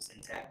muscles,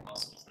 intact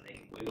muscles, and they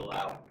can wiggle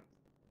around,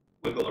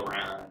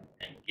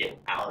 and get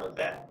out of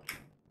that.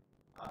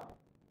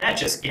 Not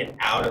just get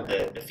out of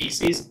the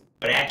feces,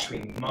 but actually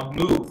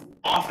move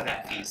off of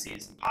that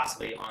feces and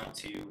possibly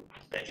onto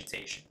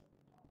vegetation.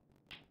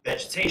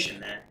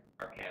 Vegetation that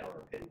our cattle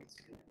or pigs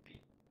could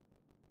feed.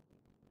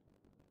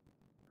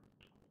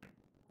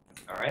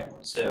 All right,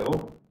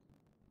 so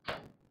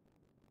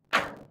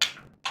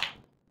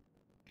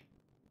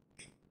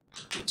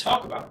we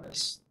talk about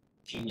this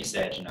Taenia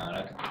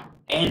saginata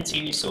and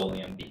Taenia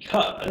solium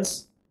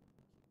because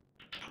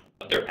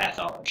of their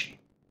pathology.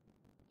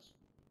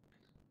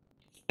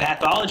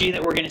 Pathology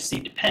that we're going to see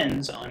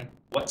depends on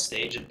what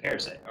stage of the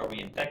parasite. Are we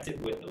infected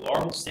with the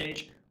larval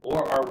stage,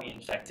 or are we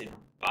infected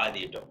by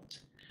the adult?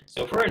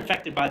 So if we're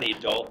infected by the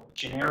adult,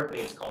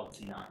 generically it's called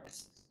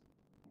tinnitus.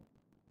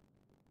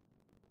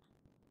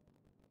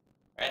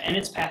 Right? And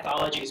its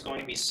pathology is going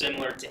to be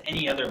similar to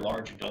any other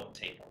large adult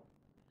tapeworm.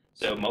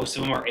 So most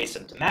of them are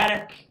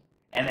asymptomatic,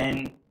 and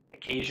then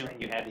occasionally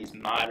you have these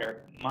minor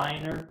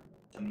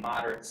to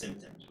moderate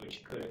symptoms,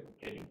 which could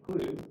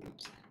include,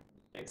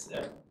 which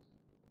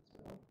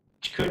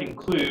could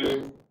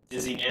include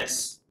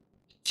dizziness,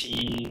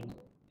 fatigue,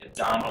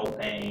 abdominal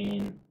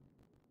pain,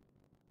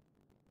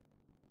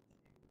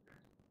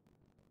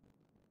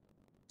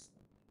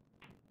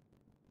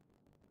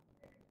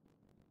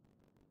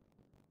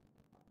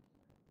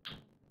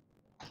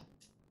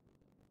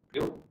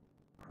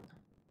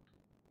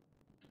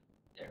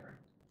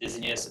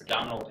 dizziness,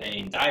 abdominal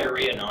pain,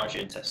 diarrhea,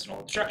 nausea, intestinal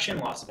obstruction,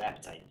 loss of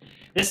appetite.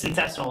 This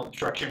intestinal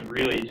obstruction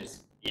really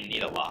just, you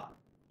need a lot.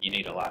 You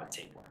need a lot of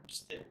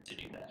tapeworms to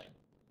do that.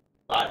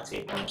 A lot of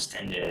tapeworms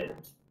tend to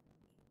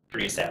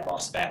produce that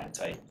loss of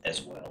appetite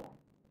as well.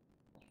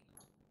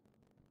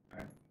 All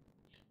right.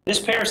 This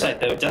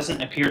parasite, though,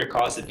 doesn't appear to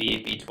cause a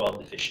B12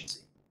 deficiency.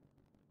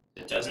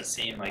 It doesn't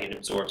seem like it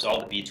absorbs all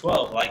the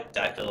B12 like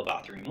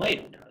Diphyllobothrium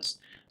latum does.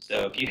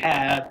 So if you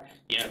have,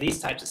 these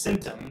types of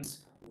symptoms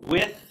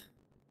with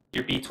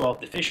your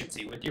B12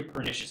 deficiency, with your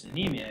pernicious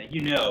anemia,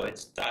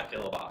 it's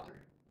Diphyllobothrium.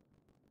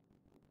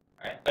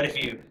 All right? But if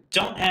you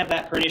don't have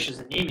that pernicious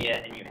anemia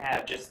and you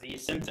have just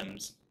these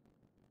symptoms,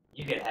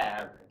 you could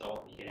have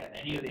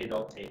any of the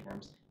adult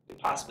tapeworms. You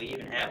could possibly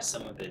even have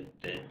some of the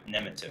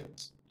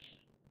nematodes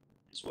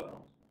as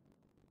well.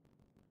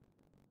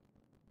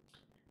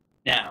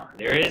 Now,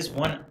 there is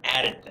one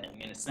added thing,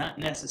 and it's not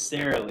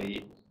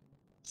necessarily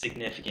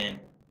significant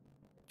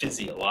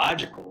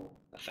physiological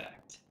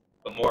effect,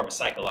 but more of a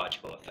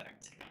psychological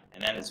effect.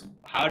 And that is,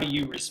 how do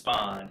you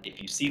respond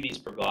if you see these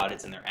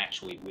proglottids and they're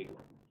actually wiggling?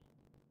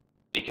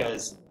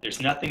 Because there's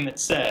nothing that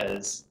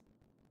says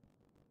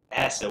it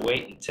has to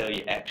wait until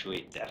you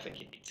actually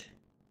defecate.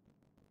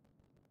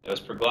 Those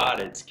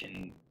proglottids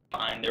can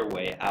find their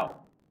way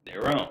out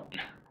their own.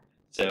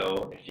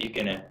 So if you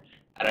can,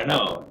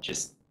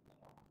 just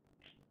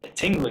a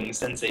tingling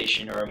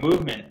sensation or a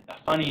movement, a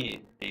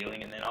funny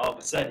feeling, and then all of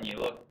a sudden you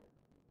look,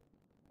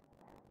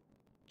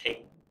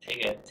 take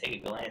a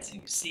glance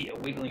and you see a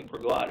wiggling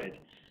proglottid.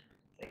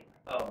 Think,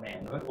 oh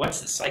man, what's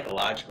the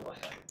psychological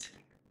effect?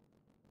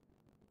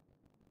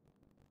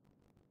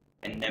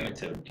 And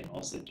nematode can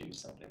also do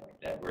something like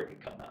that where it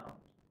can come out.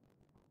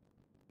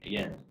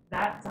 Again.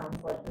 That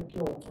sounds like the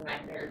fuel for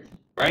nightmares.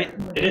 Right?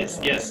 It is,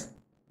 yes.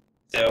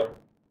 So,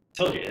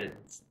 I told you,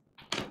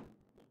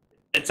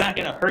 it's not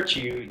going to hurt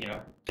you,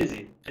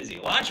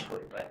 physiologically,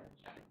 but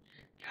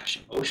gosh,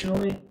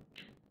 emotionally,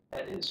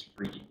 that is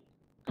freaky.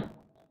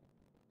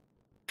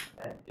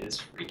 That is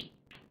freaky.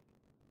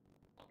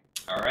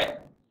 All right.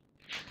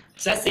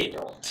 So that's the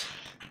adult.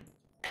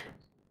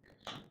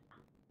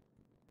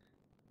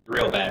 The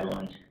real bad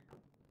one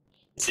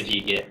is if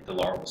you get the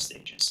larval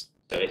stages.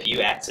 So if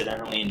you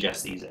accidentally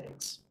ingest these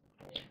eggs,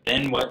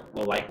 then what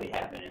will likely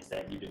happen is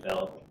that you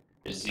develop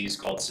a disease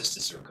called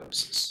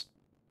cysticercosis.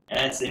 And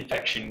that's the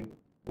infection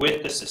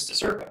with the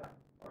cysticerca,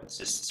 or the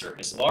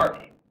cysticercus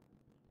larvae.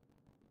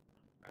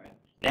 All right.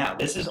 Now,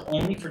 this is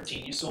only for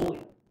Taenia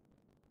solium.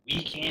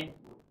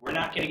 We're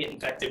not going to get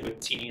infected with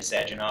Taenia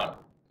saginata.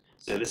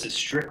 So this is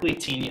strictly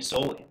Taenia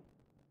solium.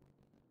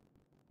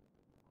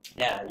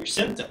 Now, your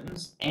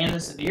symptoms and the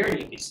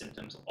severity of these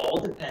symptoms all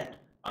depend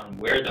on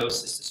where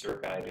those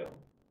cysticerci go.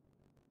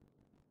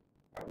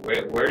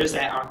 Where does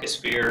that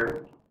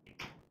oncosphere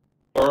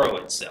burrow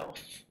itself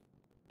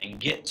and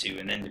get to,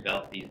 and then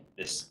develop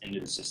this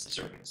into the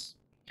cysticercus?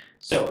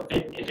 So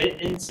if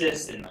it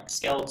insists in like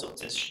skeletal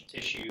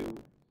tissue,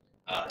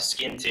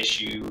 skin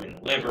tissue, and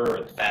the liver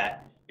or the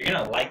fat, you're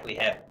going to likely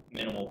have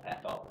minimal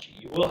pathology.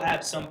 You will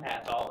have some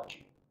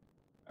pathology,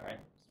 all right?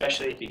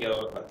 Especially if you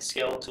go like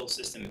skeletal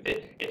system.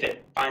 If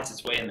it finds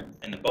its way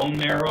in the bone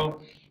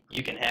marrow,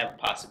 you can have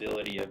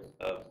possibility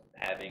of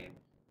having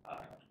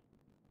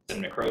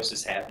some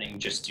necrosis happening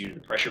just due to the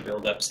pressure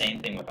buildup. Same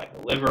thing with like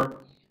the liver.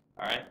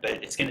 All right,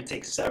 but it's going to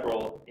take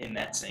several in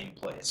that same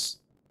place.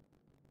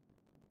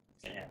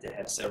 It's going to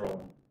have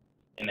several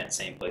in that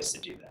same place to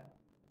do that.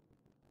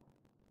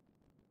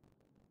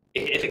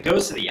 If it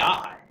goes to the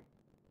eye,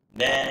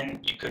 then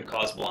you could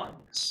cause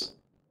blindness.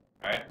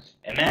 All right,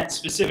 and that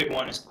specific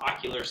one is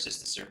ocular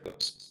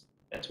cysticercosis.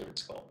 That's what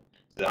it's called.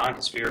 So the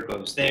oncosphere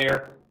goes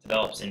there,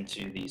 develops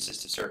into the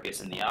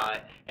cysticercus in the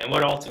eye, and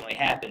what ultimately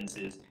happens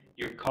is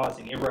you're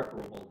causing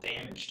irreparable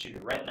damage to the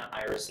retina,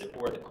 iris,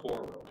 or the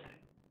choroid.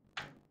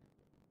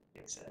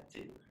 Fix that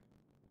too.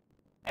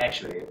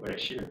 Actually, what I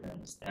should have done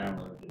is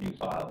download the new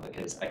file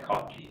because I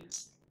caught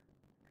these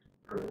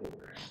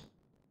earlier.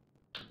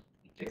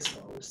 Fix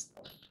all this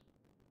stuff.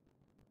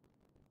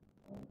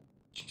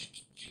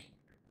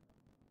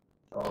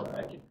 All that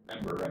I can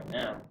remember right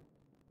now.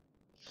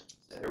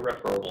 So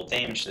irreparable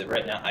damage to the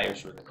retina,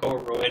 iris, or the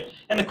choroid.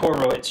 And the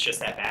choroid is just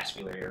that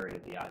vascular area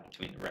of the eye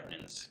between the retina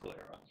and the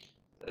sclera.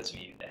 Those of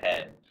you that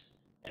had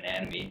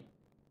anatomy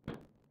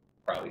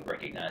probably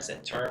recognize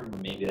that term.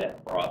 Maybe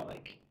that brought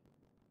like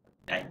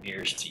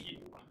nightmares to you,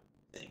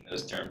 saying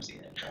those terms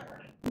again.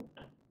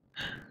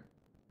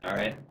 All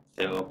right,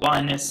 so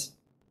blindness,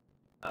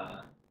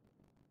 kind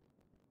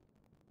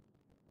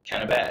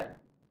of bad.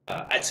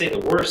 I'd say the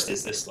worst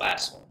is this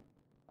last one.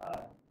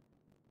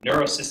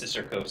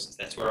 Neurocysticercosis.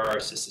 That's where our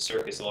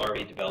cysticercus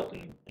larvae develop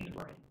in the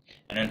brain.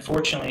 And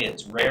unfortunately,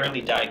 it's rarely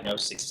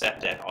diagnosed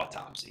except at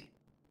autopsy.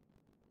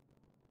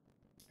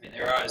 I mean,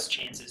 there are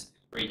chances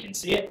where you can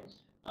see it,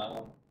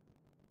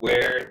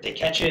 where they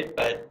catch it,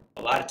 but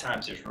a lot of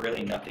times there's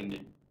really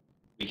nothing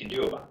we can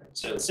do about it.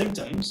 So the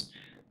symptoms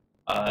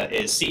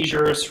is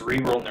seizures,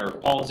 cerebral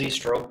nerve palsy,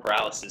 stroke,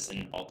 paralysis,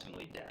 and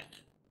ultimately death.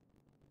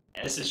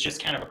 And this is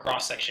just kind of a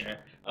cross-section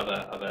of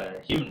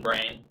a human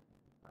brain.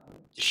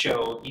 To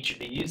show each of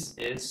these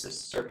is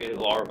cysticercus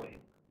larvae.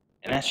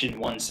 And that's in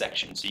one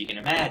section. So you can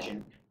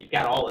imagine, you've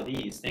got all of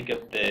these. Think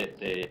of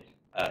the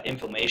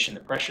inflammation, the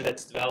pressure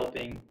that's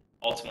developing.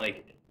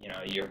 Ultimately,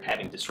 you're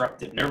having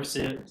disruptive nerve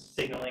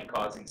signaling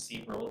causing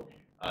cerebral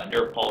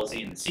nerve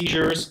palsy and the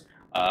seizures.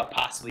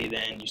 Possibly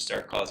then you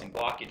start causing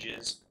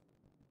blockages,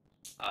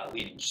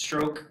 leading to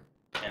stroke,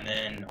 and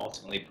then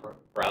ultimately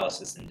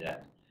paralysis and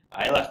death.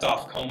 I left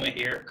off coma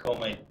here.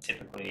 Coma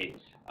typically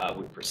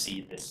would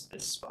precede this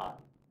spot.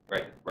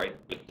 Right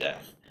with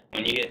death.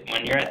 When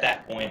you're at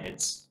that point,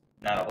 it's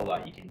not a whole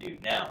lot you can do.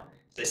 Now,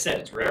 as I said,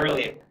 it's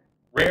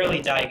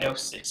rarely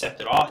diagnosed except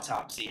at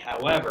autopsy.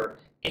 However,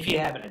 if you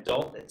have an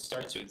adult that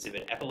starts to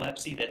exhibit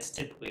epilepsy, that's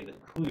typically the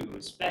clue,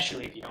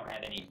 especially if you don't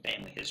have any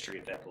family history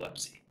of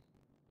epilepsy.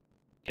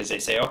 Because they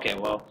say, okay,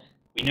 well,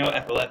 we know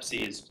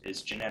epilepsy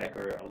is genetic,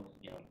 or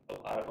a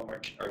lot of them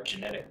are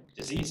genetic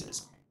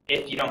diseases.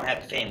 If you don't have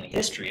a family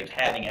history of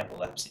having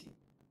epilepsy,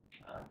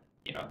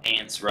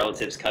 aunts,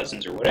 relatives,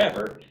 cousins, or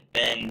whatever,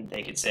 then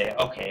they could say,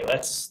 okay,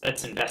 let's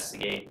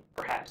investigate.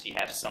 Perhaps you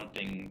have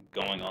something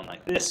going on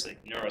like this,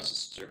 like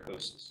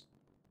neurocysticercosis.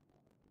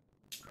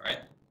 All right.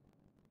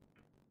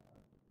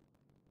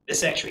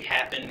 This actually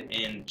happened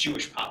in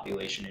Jewish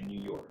population in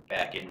New York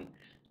back in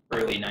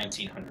early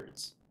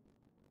 1900s.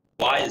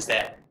 Why is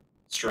that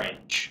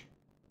strange?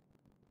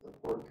 The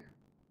pork.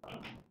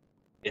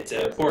 It's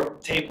a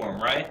pork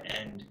tapeworm, right?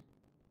 And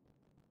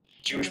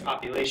Jewish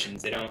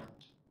populations, they don't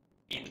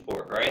eat the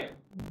pork, right?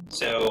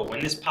 So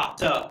when this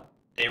popped up,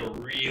 they were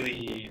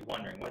really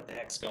wondering what the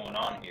heck's going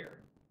on here,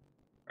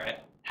 right?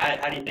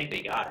 How do you think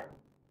they got it?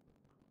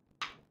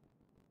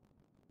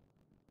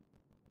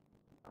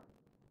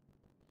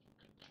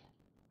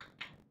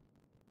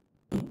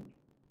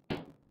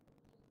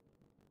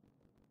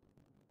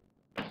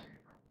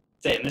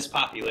 Say in this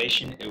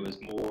population, it was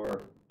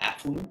more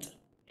affluent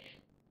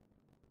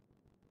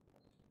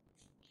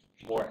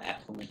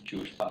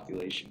Jewish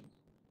population.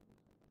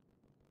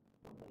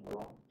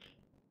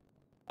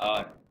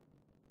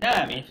 No,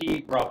 I mean, if you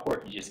eat raw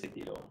pork, you just get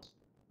the adults.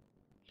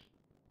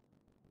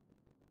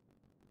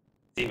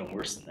 It's even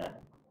worse than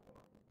that.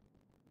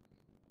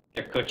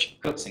 Their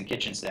cooks and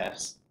kitchen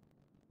staffs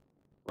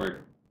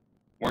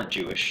weren't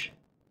Jewish.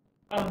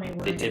 Oh,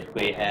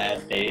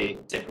 They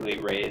typically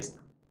raised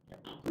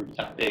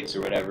rooftop pigs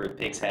or whatever.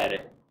 Pigs had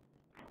it.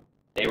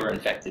 They were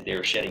infected. They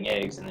were shedding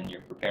eggs, and then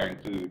you're preparing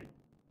food,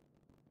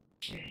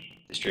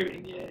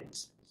 distributing the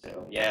eggs.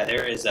 So yeah,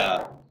 there is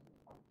a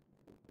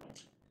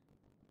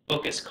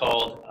book is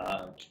called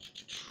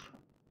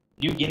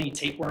New Guinea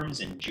Tapeworms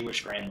and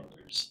Jewish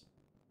Grandmothers.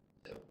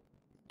 So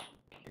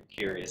if you're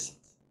curious,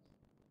 it's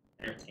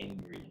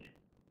entertaining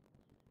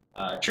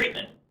read.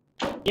 Treatment.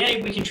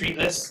 Yeah, we can treat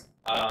this,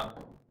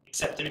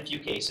 except in a few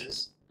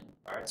cases.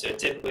 All right, so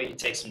typically you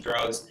take some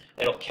drugs,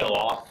 it'll kill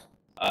off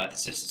the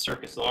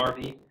cysticercus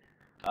larvae,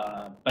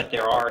 but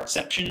there are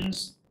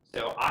exceptions.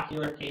 So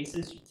ocular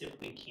cases, you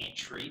typically can't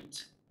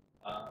treat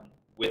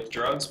with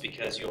drugs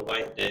because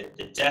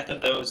the death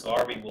of those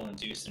larvae will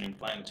induce an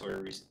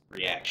inflammatory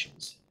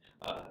reactions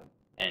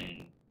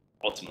and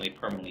ultimately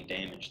permanently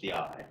damage the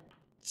eye.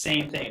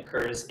 Same thing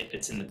occurs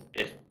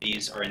if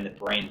these are in the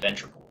brain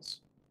ventricles.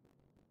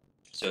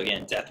 So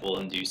again, death will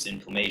induce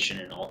inflammation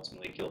and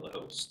ultimately kill the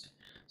host.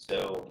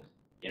 So,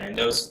 in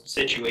those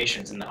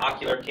situations, in the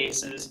ocular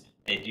cases,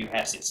 they do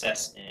have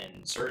success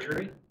in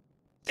surgery.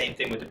 Same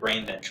thing with the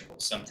brain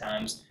ventricles.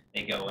 Sometimes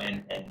they go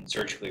in and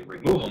surgically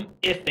remove them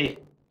if they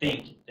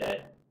think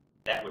that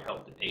that would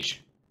help the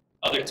patient.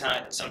 Other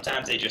times,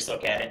 sometimes they just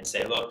look at it and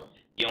say, look,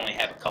 you only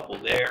have a couple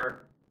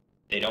there.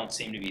 They don't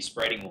seem to be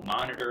spreading. We'll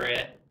monitor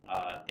it.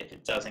 If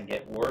it doesn't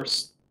get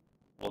worse,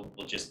 we'll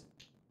just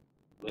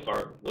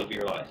live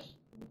your life.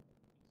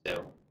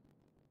 So,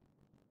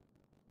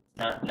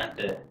 not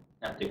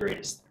the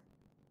greatest.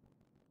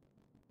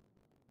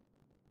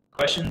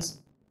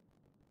 Questions?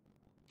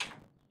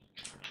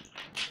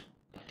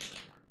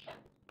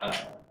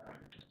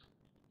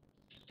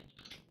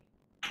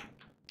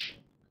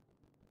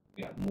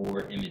 We got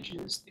more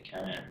images to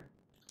kind of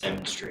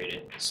demonstrate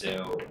it.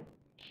 So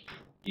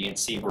you can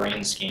see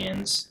brain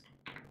scans.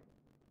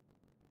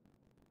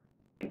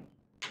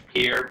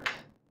 Here,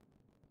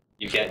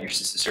 you've got your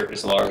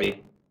surface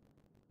larvae.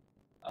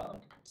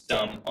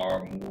 Some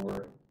are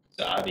more,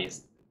 so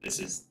obvious, this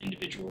is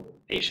individual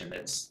patient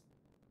that's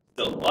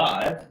still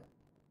alive.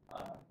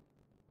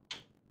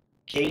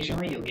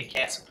 Occasionally, you'll get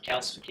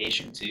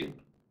calcification too.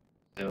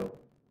 So you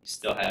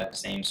still have the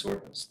same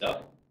sort of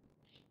stuff.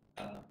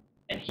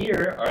 And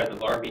here are the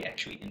larvae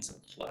actually in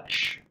some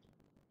flesh.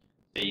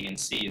 So you can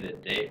see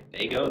that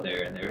they go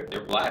there and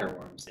they're bladder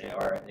worms.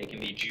 They can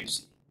be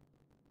juicy.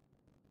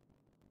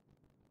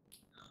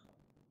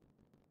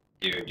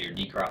 Your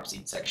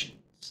necropsy sections.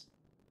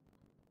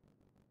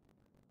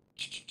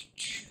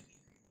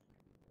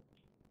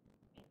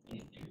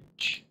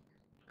 Image.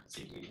 Let's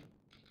see if we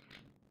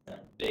not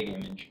a big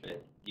image,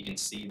 but you can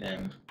see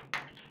them,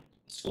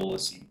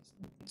 scoliosis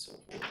and so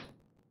forth.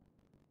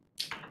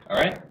 All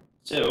right,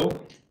 so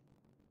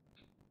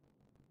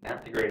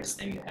not the greatest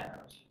thing to have.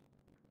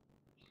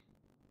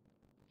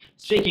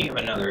 Speaking of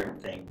another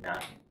thing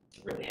not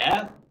to really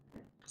have,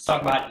 let's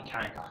talk about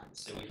Echinococcus.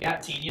 So we've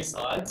got Taenia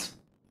slides.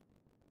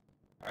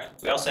 All right,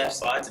 we also have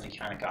slides of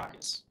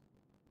Echinococcus.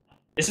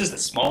 This is the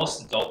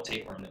smallest adult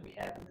tapeworm that we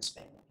have in this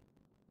family.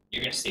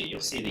 You'll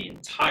see the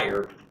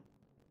entire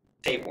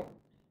tapeworm.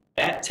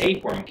 That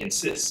tapeworm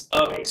consists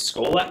of a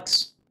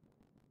scolex,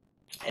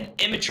 an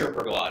immature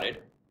proglottid,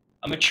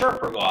 a mature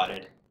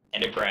proglottid,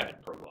 and a gravid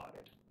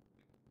proglottid.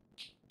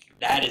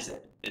 That is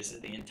it. This is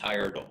the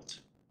entire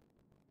adult.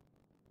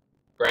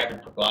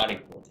 Gravid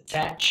proglottid will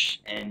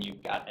detach, and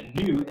you've got a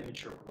new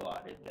immature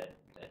proglottid that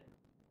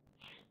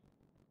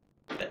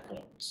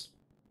forms.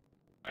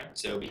 Right,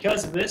 so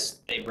because of this,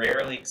 they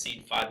rarely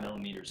exceed 5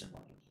 millimeters in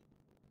length.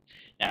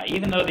 Now,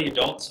 even though the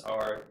adults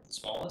are the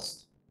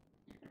smallest,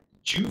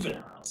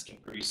 juveniles can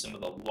produce some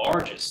of the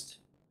largest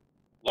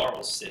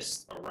larval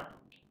cysts around.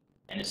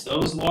 And it's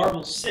those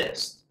larval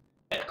cysts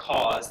that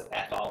cause the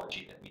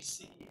pathology that we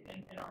see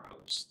in our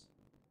host.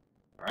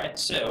 All right,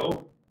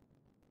 so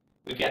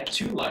we've got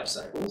two life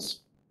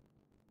cycles.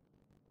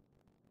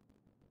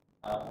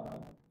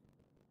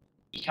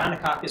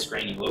 Echinococcus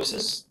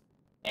granulosus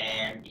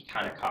and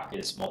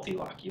Echinococcus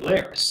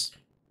multilocularis.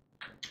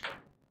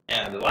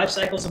 Now, the life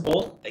cycles of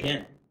both,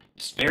 again,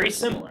 is very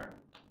similar,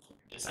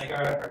 just like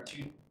our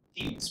two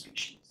team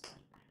species.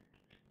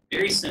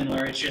 Very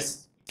similar, it's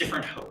just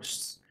different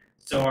hosts.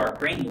 So our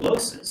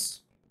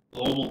granulosus,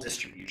 global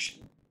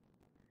distribution,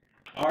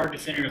 our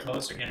definitive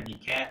hosts are going to be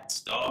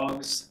cats,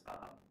 dogs,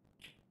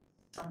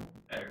 some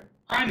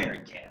primary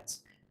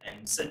cats,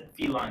 and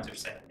felines are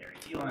secondary.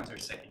 Felines are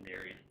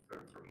secondary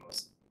for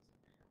most of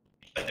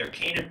these. But they're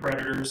canid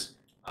predators.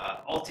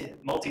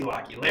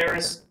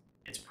 Multilocularis,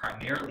 it's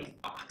primarily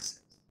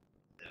foxes.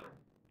 So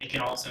it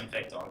can also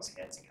infect dogs,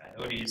 cats, and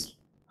coyotes,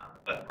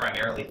 but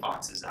primarily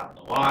foxes out in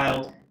the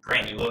wild.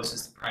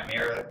 Granulosus, the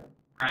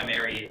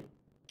primary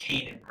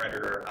canid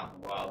predator out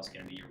in the wild is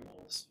going to be your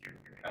wolves, your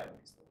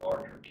coyotes, the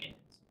larger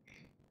canids.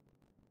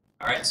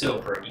 All right,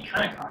 so for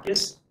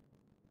Echinococcus,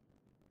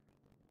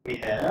 we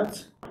have,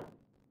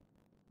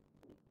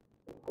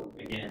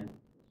 again,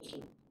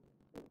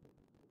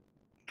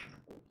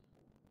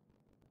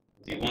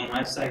 do one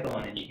life cycle,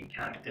 and then you can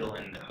kind of fill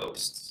in the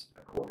hosts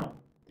accordingly.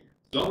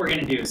 So what we're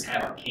going to do is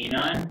have our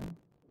canine.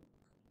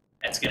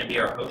 That's going to be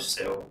our host.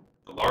 So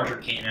the larger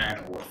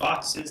canine or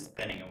foxes,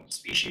 depending on what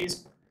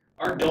species.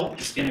 Our adult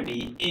is going to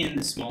be in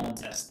the small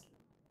intestine.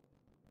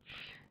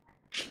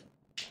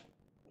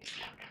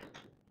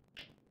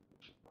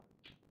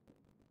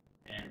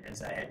 And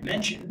as I had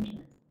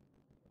mentioned,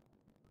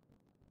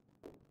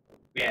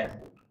 we have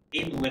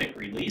amolytic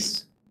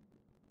release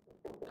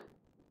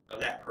of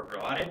that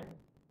proglottid.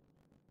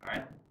 All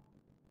right.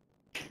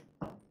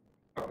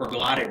 Our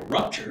proglottid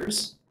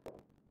ruptures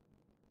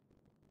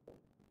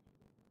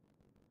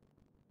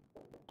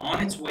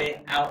on its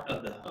way out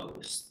of the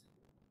host.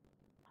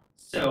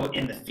 So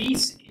in the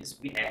feces,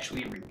 we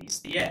actually release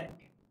the egg.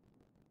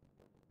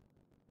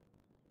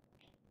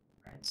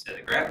 All right, so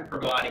the gravid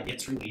proglottid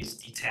gets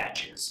released,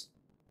 detaches,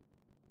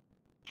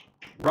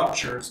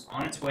 ruptures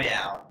on its way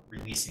out,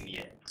 releasing the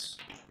eggs.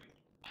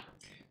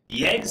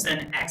 The eggs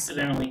then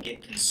accidentally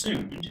get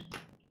consumed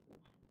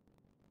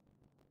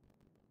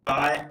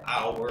by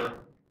our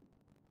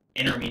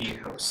intermediate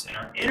host. And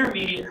our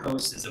intermediate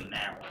host is a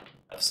mammal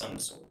of some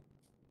sort.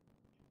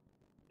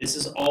 This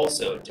is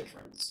also a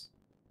difference.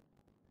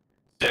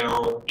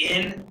 So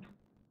in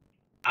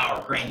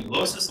our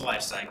granulosis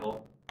life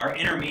cycle, our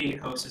intermediate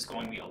host is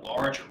going to be a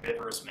large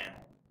herbivorous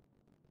mammal.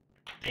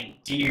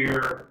 Think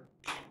deer,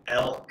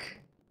 elk,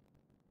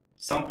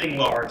 something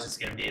large is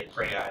going to be a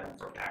prey item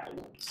for a pack of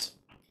wolves.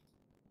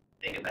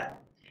 Think of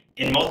that.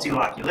 In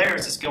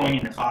multilocularis, it's going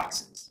into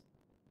foxes.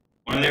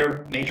 One of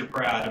their major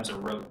prey items are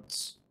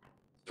rodents.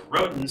 The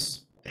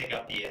rodents pick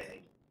up the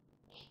egg.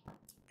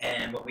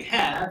 And what we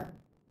have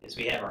is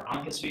we have our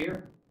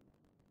oncosphere.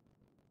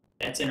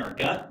 That's in our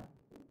gut.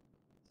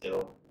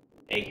 So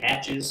egg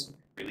hatches,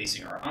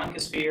 releasing our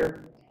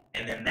oncosphere,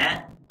 and then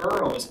that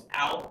burrows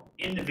out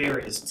into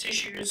various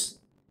tissues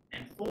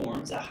and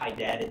forms a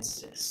hydatid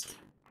cyst.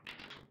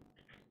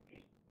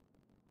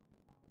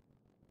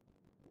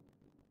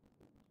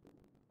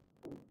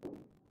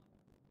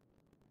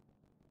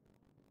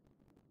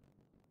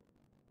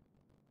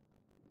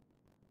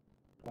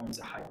 Forms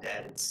a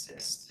hydatid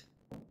cyst.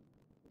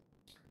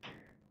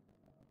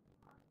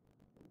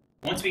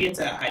 Once we get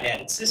to that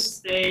hydatid cyst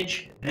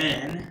stage,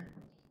 then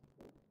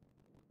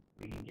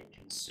we can get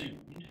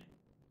consumed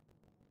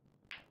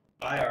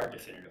by our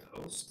definitive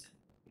host,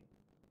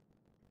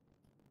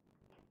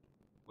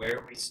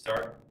 where we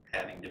start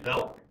having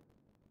development.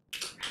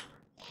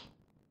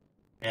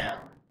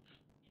 Now,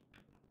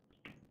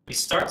 we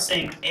start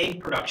seeing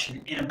egg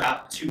production in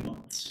about 2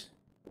 months.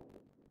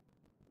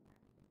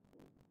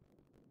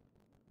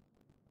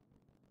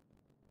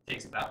 It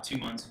takes about 2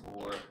 months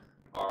for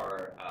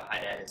our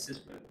hydatid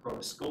cyst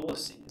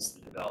protoscoloces to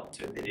develop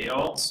to the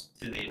adults,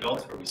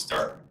 where we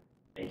start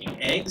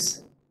making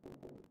eggs.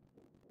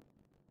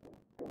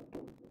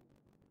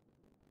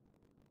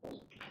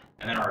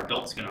 And then our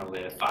adult's going to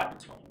live 5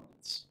 to 20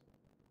 months.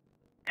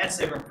 That's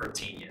different for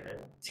Taenia.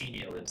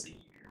 Taenia lives in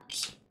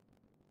years.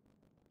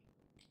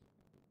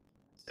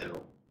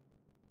 So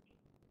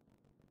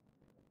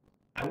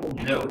I will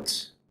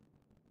note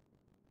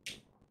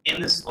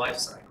in this life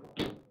cycle,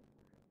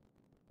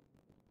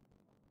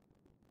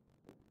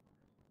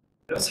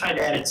 those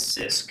hydatid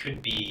cysts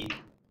could be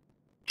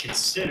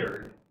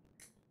considered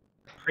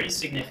a pretty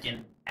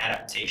significant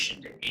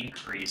adaptation to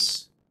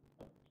increase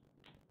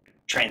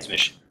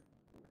transmission.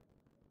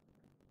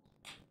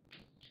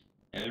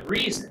 And the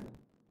reason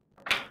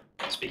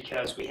is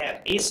because we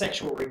have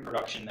asexual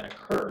reproduction that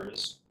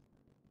occurs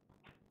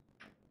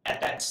at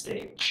that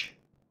stage.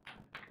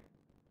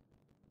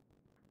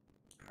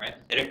 Right?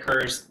 It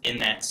occurs in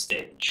that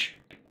stage.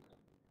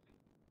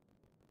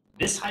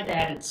 This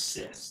hydatid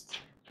cyst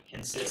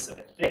consists of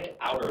a thick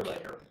outer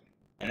layer,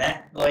 and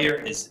that layer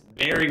is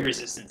very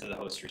resistant to the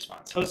host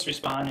response. Host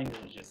responding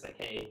is just like,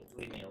 hey,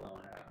 leave me alone.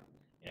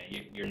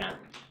 You're not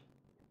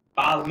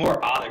more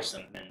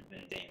bothersome than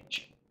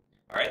damaging.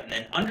 All right, and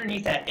then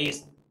underneath that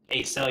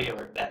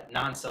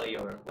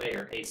non-cellular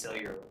layer,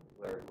 acellular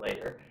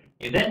layer,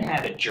 you then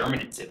have a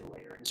germinative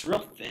layer. It's real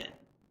thin,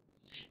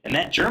 and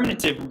that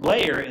germinative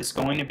layer is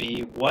going to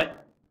be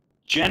what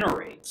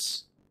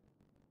generates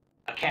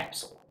a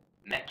capsule.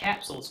 And that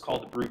capsule is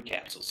called the brood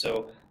capsule.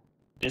 So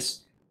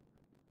this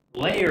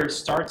layer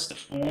starts to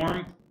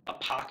form a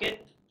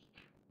pocket,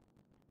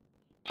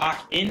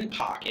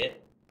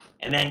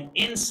 and then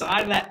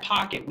inside of that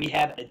pocket we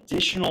have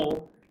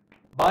additional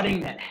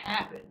budding that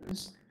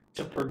happens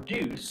to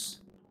produce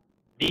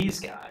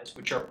these guys,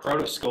 which are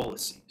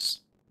protoscoloces.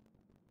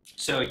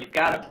 So you've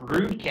got a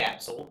brood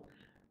capsule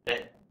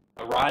that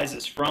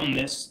arises from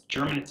this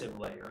germinative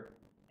layer,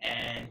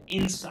 and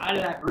inside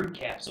of that brood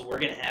capsule we're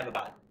going to have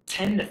about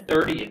 10 to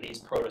 30 of these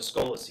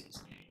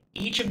protoscoloces.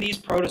 Each of these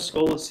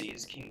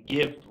protoscoloces can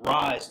give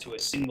rise to a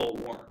single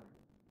worm.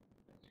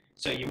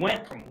 So you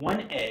went from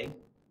one egg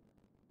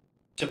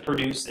to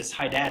produce this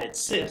hydatid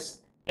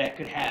cyst that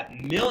could have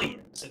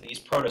millions of these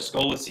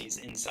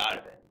protoscoloces inside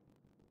of it.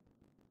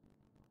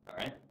 All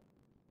right?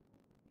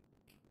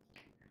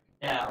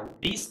 Now,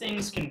 these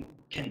things can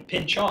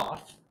pinch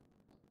off,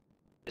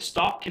 the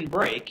stalk can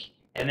break,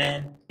 and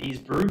then these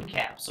brood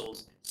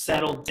capsules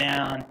settle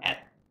down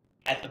at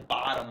the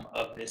bottom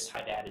of this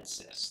hydatid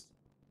cyst.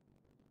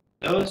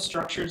 Those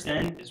structures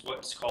then is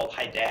what's called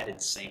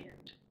hydatid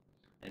sand.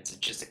 It's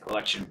just a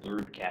collection of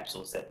brood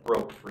capsules that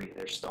broke free,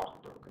 their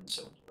stalk broke and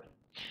so forth.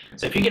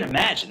 So if you can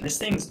imagine, this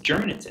thing's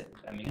germinative.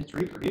 I mean, it's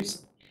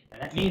reproducing.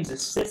 And that means the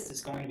cyst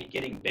is going to be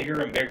getting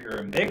bigger and bigger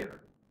and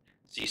bigger.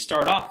 So you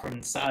start off from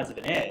the size of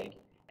an egg,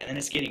 and then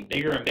it's getting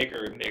bigger and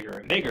bigger and bigger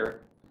and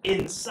bigger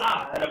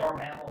inside of our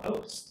mammal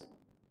host.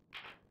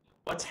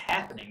 What's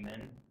happening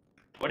then?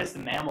 What does the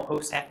mammal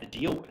host have to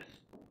deal with?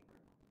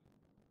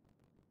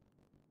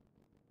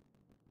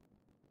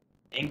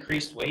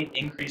 Increased weight,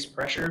 increased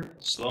pressure,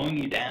 slowing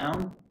you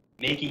down,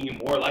 making you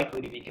more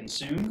likely to be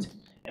consumed.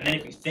 And then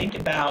if you think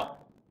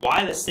about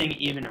why this thing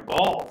even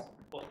evolved,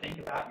 well, think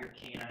about your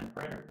canine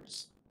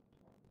predators.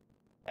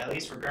 At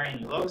least for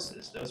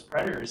granulosis, those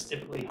predators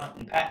typically hunt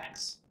in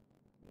packs.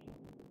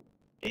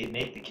 They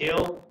make the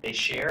kill, they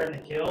share in the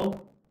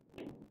kill.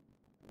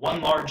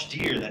 One large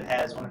deer that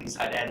has one of these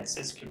hydatid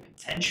cysts could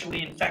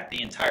potentially infect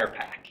the entire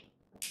pack.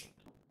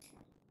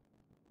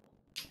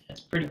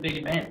 That's a pretty big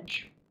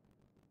advantage.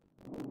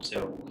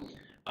 So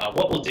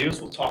what we'll do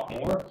is we'll talk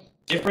more.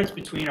 Difference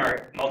between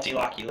our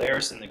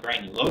multilocularis and the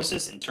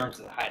granulosus in terms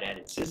of the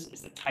hydatid cyst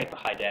is the type of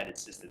hydatid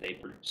cyst that they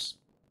produce.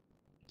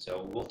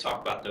 So we'll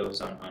talk about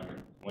those on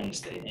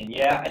Wednesday. And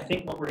yeah, I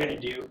think what we're going to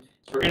do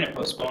is we're going to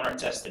postpone our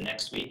test to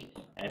next week.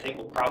 And I think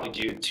we'll probably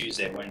do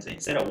Tuesday, Wednesday.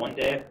 Instead of one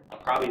day, I'll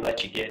probably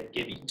let you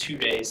give you 2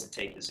 days to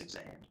take this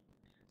exam.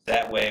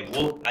 That way,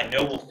 I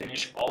know we'll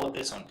finish all of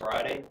this on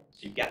Friday. So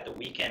you've got the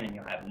weekend and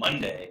you'll have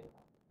Monday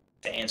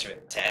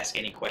to ask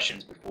any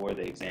questions before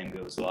the exam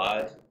goes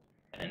live.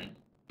 And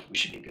we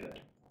should be good.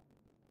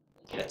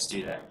 Let's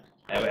do that.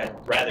 I'd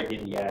rather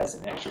give you guys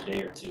an extra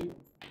day or two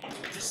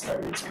to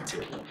study this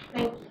material.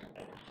 Thank you.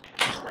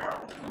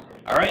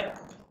 All right.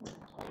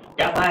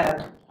 Got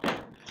lab.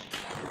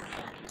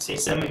 See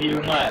some of you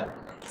in lab.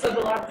 So the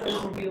lab quiz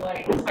will be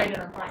like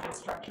identifying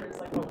structures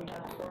like what we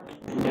had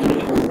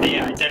before.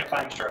 Yeah,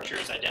 identifying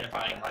structures,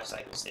 identifying life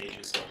cycle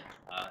stages,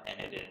 and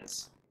it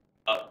is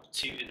up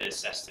to the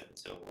cestode.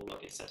 So we'll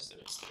look at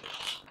cestodes today.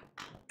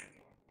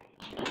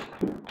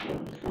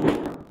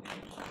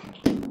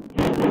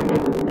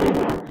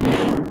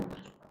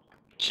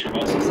 Should have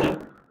also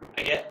said,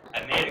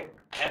 I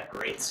have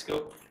grade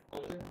scope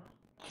folder.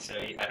 So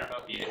I don't know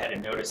if you had to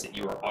notice that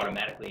you were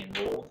automatically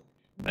enrolled,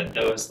 but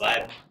those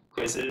lab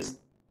quizzes,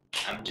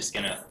 I'm just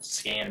gonna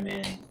scan them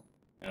in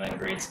and let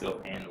grade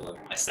scope handle them.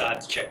 I still have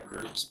to check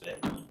groups, but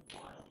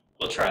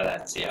we'll try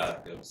that and see how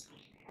it goes.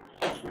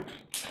 Another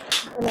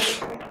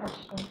quick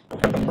question.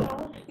 How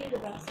would be the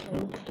best way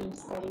to do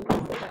studies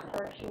with a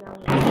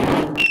correctionality?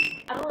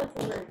 I don't want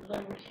to say we're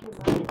learning too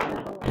much, but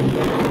I don't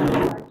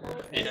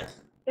like Yeah.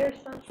 There's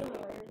some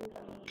similarities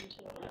among the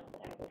two of them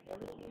that I would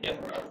really use Yep.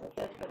 with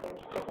this, but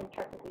there's different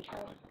technical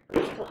terms.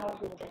 So how would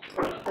be the best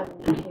way to study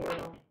the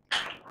material?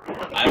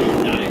 I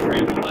would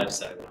diagram the life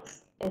cycle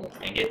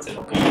and get to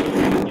the point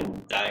where you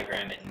can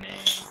diagram it and name.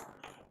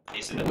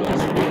 These are the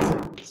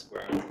most this is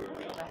where we're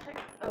going. Okay.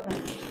 So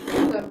I'm just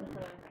gonna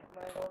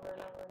write over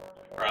and over and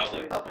over.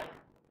 Probably. Okay.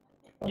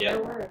 Yeah.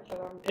 Well, words, so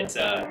I'm It's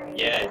just-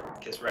 yeah,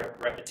 because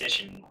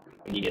repetition,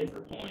 when you get to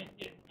the point,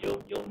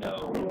 you'll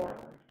know. Yeah.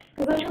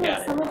 Because I You know got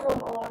that some of them,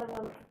 a lot of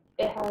them,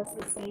 it has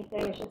the same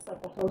thing, it's just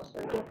that the hosts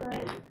are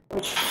different,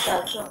 which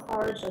that's not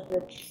hard, but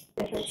the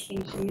different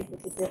species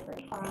with the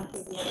different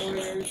classes and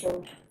orders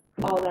and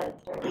all that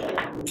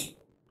stuff.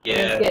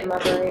 Yeah, Get my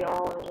brain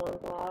all in one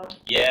blob.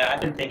 yeah,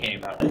 I've been thinking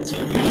about that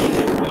too.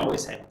 We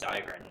always had to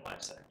diagram the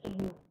life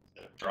cycle,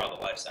 so draw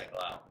the life cycle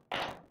out.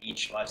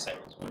 Each life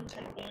cycle is worth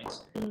 10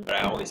 points, but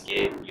I always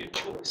gave you a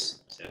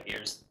choice. So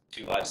here's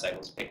 2 life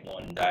cycles, pick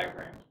one and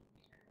diagram.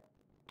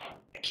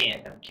 I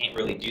can't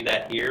really do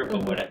that here,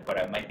 but what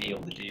I might be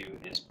able to do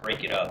is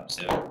break it up.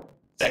 So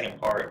second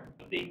part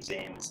of the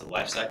exam is the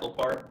life cycle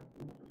part,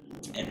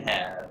 and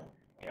have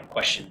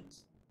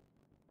questions.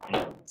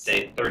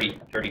 Say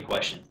 30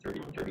 questions,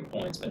 30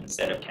 points, but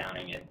instead of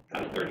counting it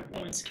out of 30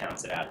 points,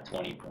 counts it out of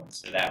 20 points.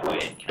 So that way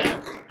it kind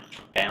of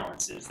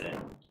balances that.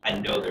 I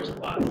know there's a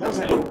lot.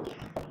 So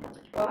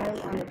Well,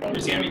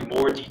 there's going to be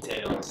more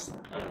details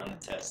on the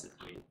test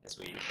as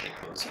we get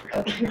closer.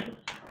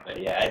 But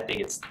yeah, I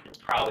think it's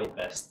probably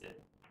best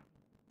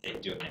to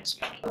do it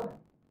next week.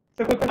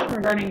 So quick question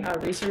regarding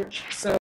research. So